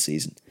Arsenal have all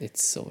season.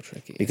 It's so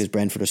tricky. Because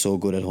Brentford are so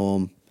good at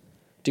home.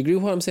 Do you agree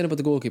with what I'm saying about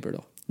the goalkeeper,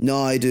 though?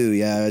 No, I do,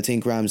 yeah. I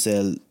think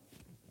Ramsdale,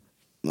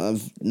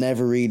 I've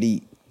never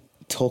really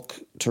took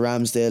to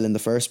Ramsdale in the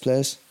first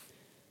place.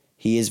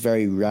 He is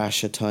very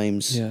rash at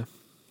times,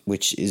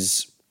 which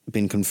is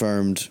been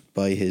confirmed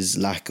by his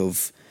lack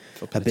of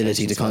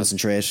ability to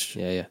concentrate,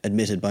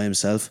 admitted by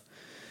himself.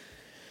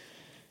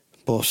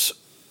 But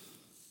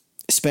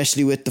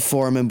especially with the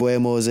form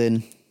Mbeumo's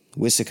in,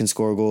 Wissa can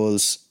score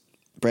goals.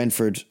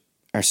 Brentford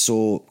are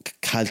so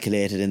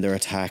calculated in their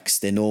attacks.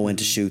 They know when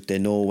to shoot. They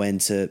know when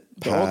to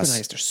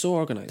pass. They're so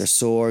organised. They're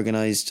so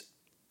organised.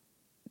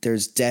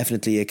 There's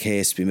definitely a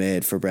case to be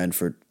made for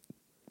Brentford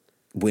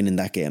winning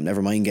that game.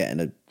 Never mind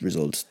getting a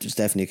result. There's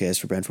definitely a case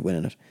for Brentford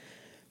winning it.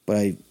 But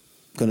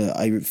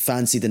I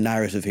fancy the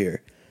narrative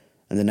here.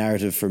 And the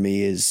narrative for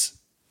me is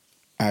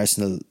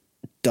Arsenal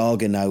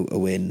dogging out a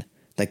win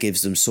that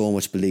gives them so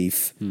much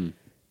belief.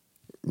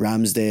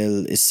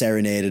 Ramsdale is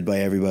serenaded by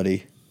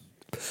everybody.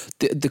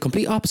 The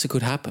complete opposite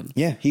could happen.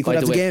 Yeah, he could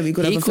have the game. He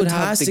could have a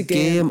fantastic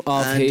game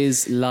of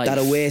his life. That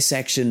away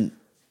section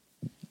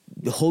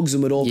hugs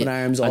him with open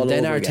arms all over.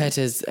 And then again.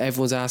 Arteta's,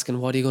 everyone's asking,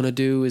 what are you going to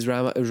do? Is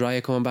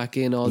Raya coming back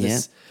in? All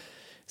this.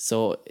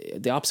 So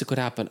the opposite could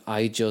happen.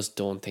 I just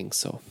don't think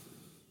so.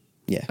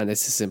 Yeah. And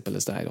it's as simple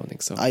as that. I don't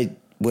think so.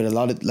 With a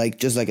lot of,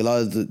 just like a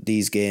lot of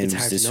these games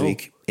this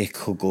week, it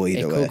could go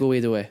either way. It could go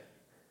either way.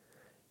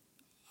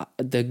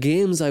 The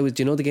games do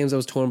you know the games I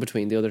was torn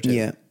between, the other two?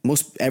 Yeah.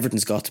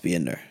 Everton's got to be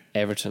in there.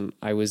 Everton.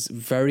 I was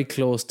very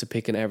close to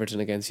picking Everton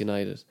against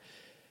United.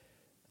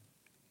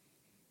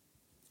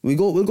 We'll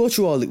go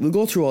through all the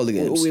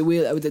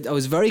games. I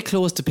was very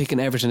close to picking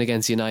Everton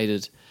against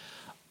United.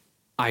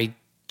 I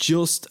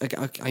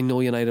know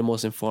United are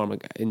most in form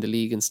in the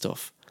league and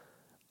stuff.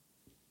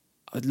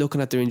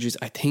 Looking at their injuries,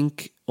 I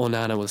think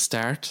Onana will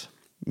start.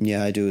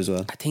 Yeah, I do as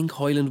well. I think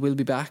Hoyland will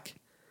be back.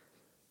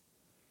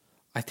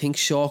 I think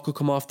Shaw could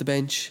come off the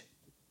bench.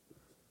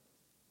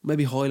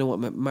 Maybe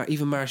Hoyland,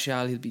 even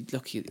Martial,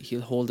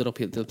 he'll hold it up.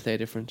 They'll play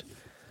different.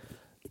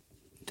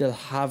 They'll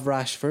have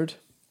Rashford,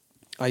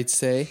 I'd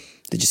say.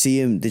 Did you see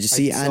him? Did you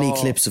see any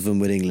saw- clips of him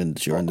with England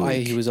during the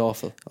week? He was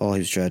awful. Oh, he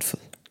was dreadful.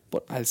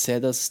 But I'll say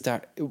they'll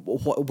start.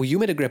 Well, you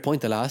made a great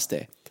point the last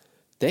day.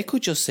 They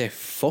could just say,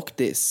 fuck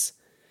this.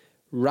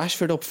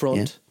 Rashford up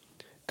front,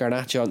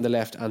 Garnacho on the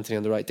left, Anthony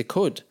on the right. They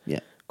could. Yeah.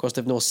 Of course,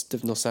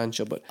 they've no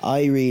Sancho, but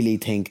I really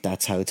think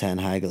that's how Ten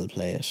Hag will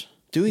play it.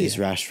 Do you? Is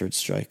Rashford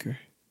striker,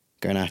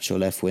 Garnacho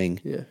left wing,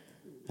 yeah,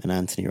 and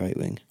Anthony right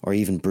wing, or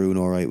even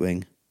Bruno right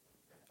wing.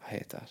 I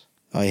hate that.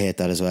 I hate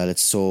that as well.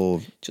 It's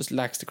so... Just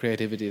lacks the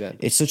creativity then.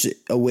 It's such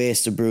a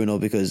waste of Bruno,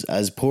 because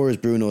as poor as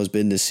Bruno has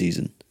been this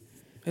season...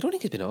 I don't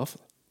think he's been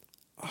awful.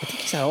 I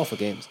think he's had awful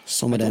games.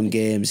 Some of them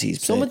games he's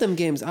played. Some of them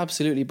games,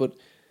 absolutely, but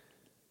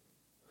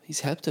he's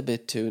helped a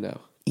bit too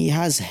now. He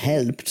has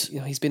helped. You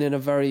know, he's been in a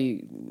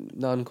very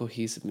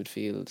non-cohesive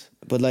midfield.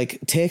 But like,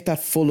 take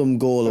that Fulham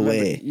goal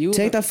away.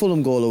 That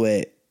Fulham goal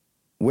away.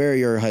 Where are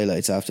your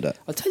highlights after that?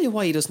 I'll tell you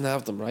why he doesn't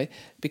have them, right?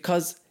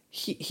 Because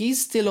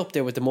he's still up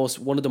there with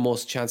one of the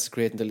most chances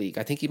created in the league.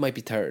 I think he might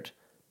be third.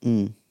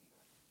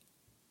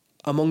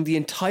 Among the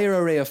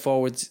entire array of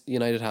forwards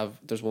United have,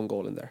 there's one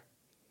goal in there.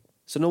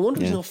 So no wonder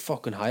there's no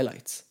fucking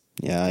highlights.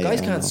 Yeah, the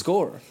guys can't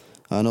score.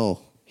 I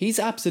know. He's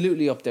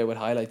absolutely up there with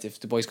highlights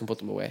if the boys can put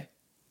them away.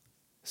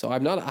 So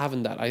I'm not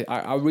having that.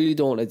 I really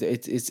don't.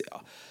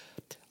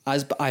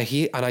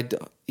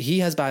 He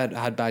has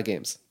had bad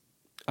games.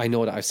 I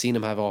know that. I've seen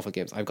him have awful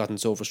games. I've gotten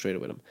so frustrated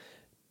with him.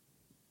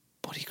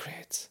 But he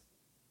creates.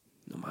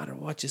 No matter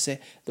what you say.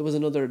 There was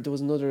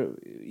another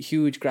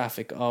huge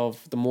graphic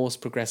of the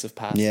most progressive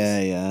passes.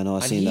 Yeah, I know.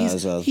 I've seen that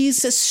as well.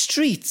 He's the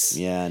streets.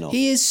 Yeah, I know.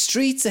 He is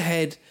streets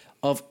ahead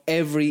of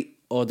every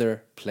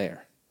other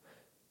player.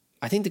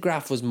 I think the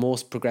graph was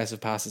most progressive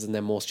passes and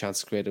then most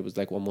chances created was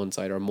like on one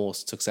side, or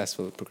most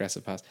successful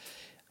progressive pass.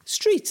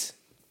 Streets.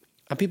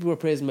 And people were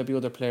praising maybe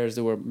other players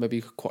that were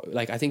maybe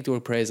like, I think they were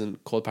praising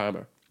Cole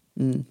Palmer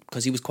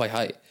because he was quite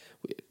high,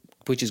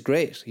 which is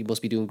great. He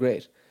must be doing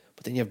great.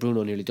 But then you have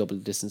Bruno nearly double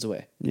the distance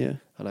away. Yeah.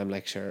 And I'm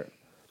like, sure,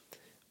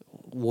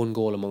 one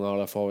goal among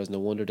all our forwards. No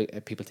wonder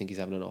people think he's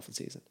having an awful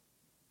season.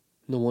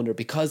 No wonder,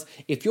 because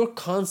if you're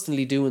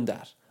constantly doing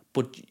that,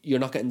 but you're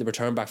not getting the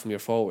return back from your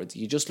forwards,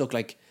 you just look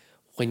like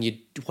when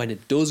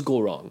it does go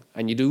wrong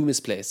and you do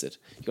misplace it,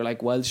 you're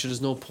like, well, sure,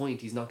 there's no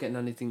point. He's not getting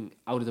anything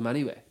out of them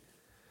anyway.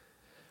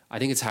 I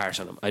think it's harsh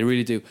on him. I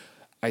really do.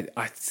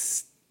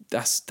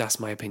 That's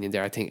my opinion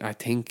there. I think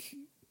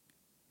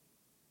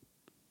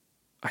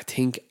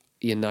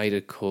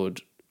United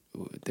could.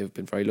 They've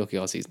been very lucky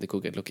all season. They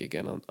could get lucky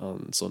again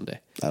on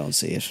Sunday. I don't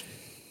see it.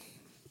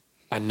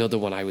 Another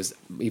one I was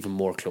even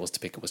more close to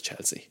picking was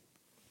Chelsea.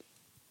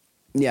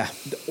 Yeah.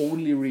 The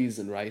only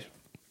reason, right?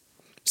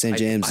 St.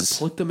 James's. I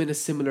put them in a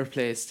similar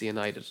place to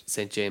United,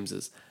 St.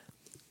 James's,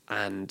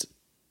 and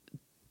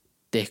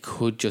they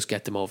could just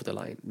get them over the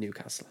line.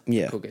 Newcastle.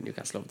 Yeah. They could get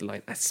Newcastle over the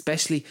line.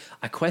 Especially,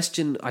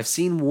 I've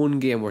seen one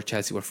game where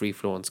Chelsea were free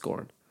flowing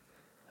scoring.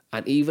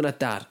 And even at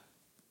that,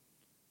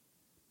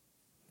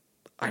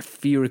 I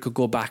fear it could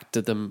go back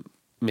to them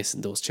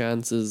missing those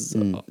chances,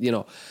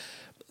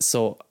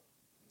 So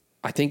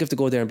I think if they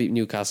go there and beat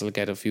Newcastle and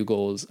get a few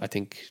goals, I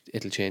think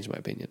it'll change my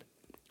opinion.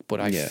 But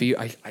I fear,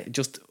 I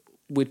just,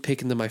 with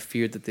picking them, I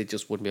feared that they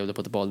just wouldn't be able to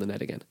put the ball in the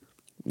net again.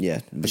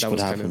 Yeah, which would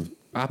happen.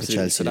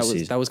 Absolutely. So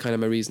that was kind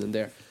of my reasoning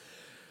there.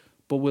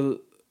 But we'll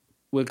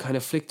kind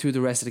of flick through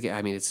the rest of the game.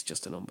 I mean, it's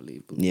just an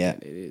unbelievable game.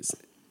 It is.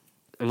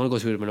 I'm going to go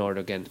through them in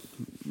order again,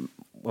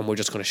 and we're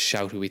just going to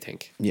shout who we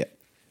think. Yeah.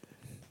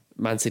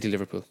 Man City,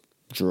 Liverpool.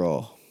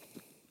 Draw.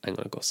 I'm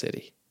going to go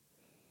City.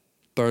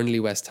 Burnley,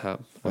 West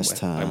Ham.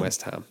 I'm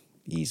West Ham.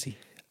 Easy.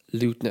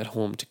 Luton at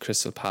home to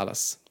Crystal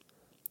Palace.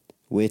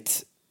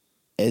 With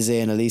Eze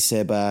and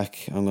Elise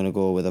back, I'm going to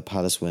go with a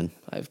Palace win.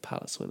 I have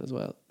Palace win as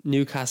well.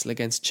 Newcastle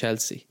against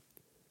Chelsea.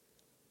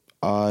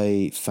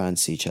 I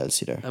fancy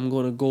Chelsea there. I'm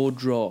going to go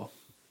draw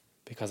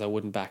because I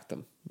wouldn't back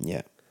them.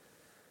 Yeah.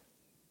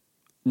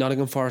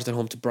 Nottingham Forest at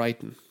home to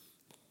Brighton.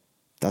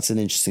 That's an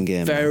interesting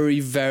game. Very,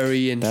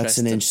 very interesting. That's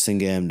an interesting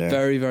game there.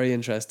 Very, very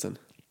interesting.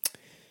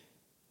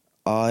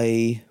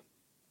 I'm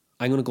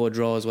going to go a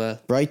draw as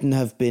well. Brighton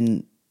have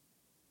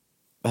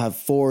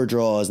 4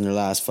 draws in their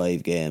last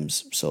 5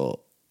 games, so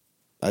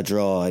a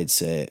draw, I'd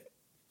say,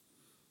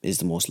 is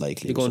the most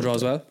likely. You going draw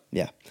as well?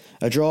 Yeah.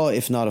 A draw,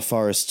 if not a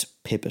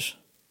Forest pip-it.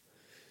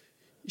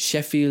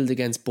 Sheffield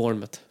against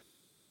Bournemouth.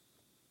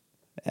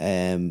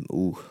 I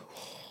don't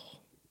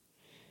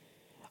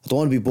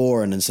want to be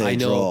boring and say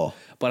draw.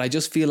 But I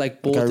just feel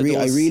like both I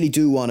really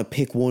do want to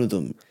pick one of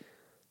them.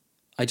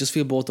 I just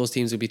feel both those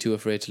teams would be too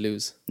afraid to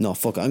lose. No,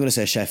 fuck it. I'm going to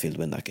say Sheffield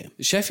win that game.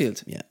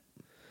 Sheffield? Yeah.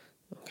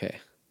 Okay.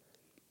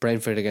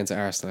 Brentford against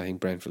Arsenal. I think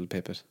Brentford will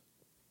pip it.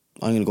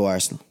 I'm going to go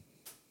Arsenal.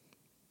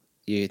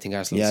 You think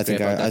Arsenal will I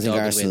think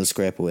Arsenal will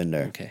scrape a win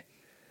there. Okay.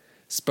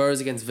 Spurs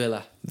against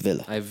Villa.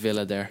 Villa. I have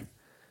Villa there.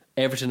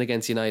 Everton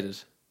against United.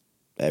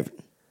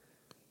 Everton.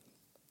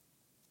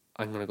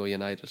 I'm going to go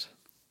United.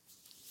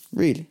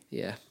 Really?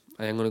 Yeah,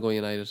 I am going to go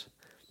United.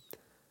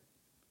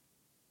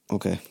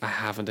 Okay. I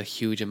haven't a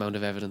huge amount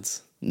of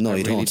evidence. No, I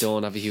you really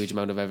don't. have a huge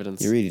amount of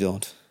evidence. You really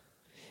don't.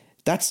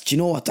 Do you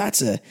know what?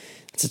 That's a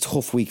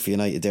tough week for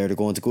United there. They're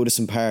going to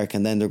Goodison Park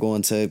and then they're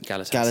going to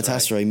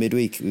Galatasaray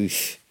midweek.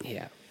 Oof.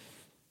 Yeah.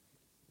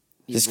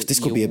 This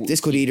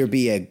could either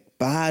be a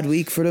bad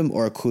week for them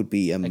or it could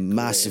be a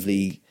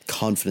massively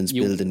confidence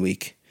building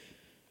week.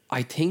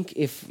 I think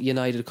if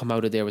United come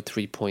out of there with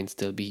 3 points,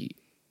 they'll be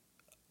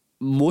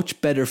much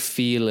better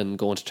feeling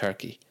going to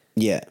Turkey.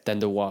 Yeah. Than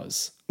there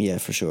was. Yeah,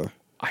 for sure.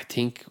 I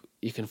think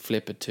you can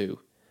flip it too.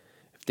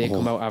 If they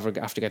come out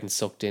after getting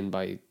sucked in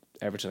by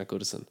Everton at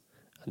Goodison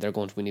and they're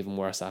going to an even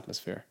worse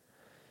atmosphere,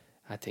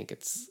 I think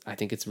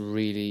it's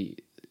really,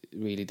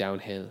 really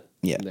downhill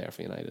from there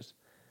for United.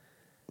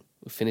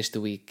 We finish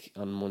the week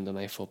on Monday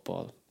Night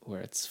Football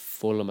where it's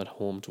Fulham at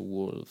home to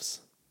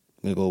Wolves.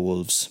 I'm going to go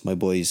Wolves. My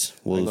boys,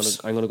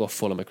 Wolves. I'm going to go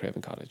Fulham at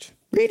Craven Cottage.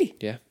 Really?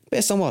 Yeah.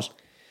 Based on what?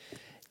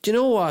 Do you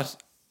know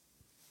what?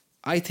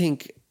 I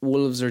think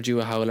Wolves are due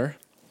a howler.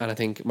 And I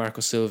think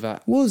Marco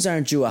Silva... Wolves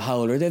aren't due a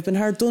howler. They've been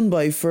hard done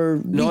by for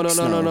weeks No. now.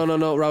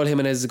 Raul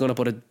Jimenez is going to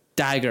put a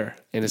dagger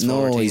in his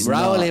former team. He's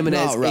Raul not.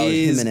 Jimenez Not Raul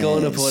is Jimenez.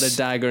 going to put a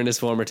dagger in his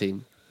former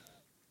team.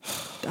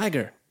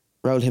 Dagger.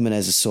 Raul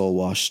Jimenez is so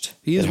washed.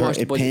 He is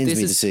washed. It But pains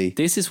me to see.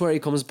 This is where he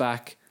comes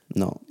back.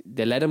 No.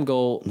 They let him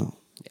go. No.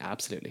 Yeah,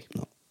 absolutely.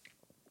 No.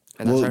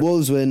 And that's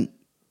Wolves win.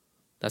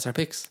 That's our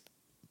picks.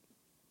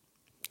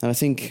 And I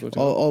think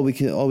all we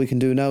can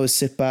do now is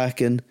sit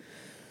back and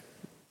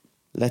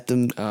let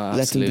them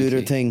do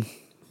their thing.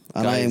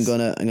 And Guys,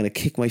 I'm gonna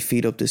kick my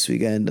feet up this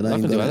weekend, and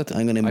I'm gonna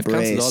I've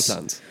cancelled all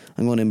plans.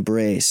 I'm gonna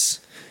embrace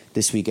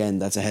this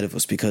weekend that's ahead of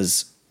us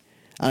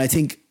and I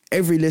think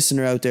every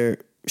listener out there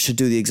should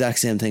do the exact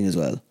same thing as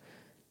well.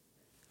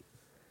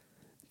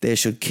 They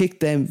should kick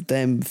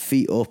them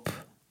feet up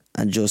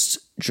and just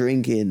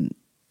drink in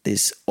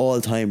this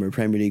all-timer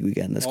Premier League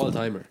weekend. That's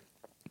All-timer.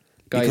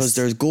 Because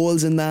there's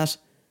goals in that,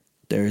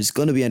 there's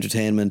going to be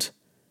entertainment,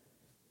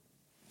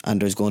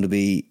 and there's going to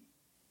be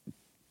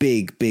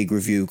big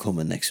review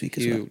coming next week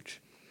as well. Huge.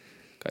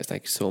 Guys,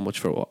 thank you so much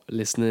for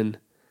listening,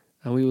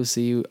 and we will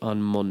see you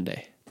on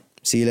Monday.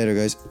 See you later,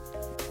 guys.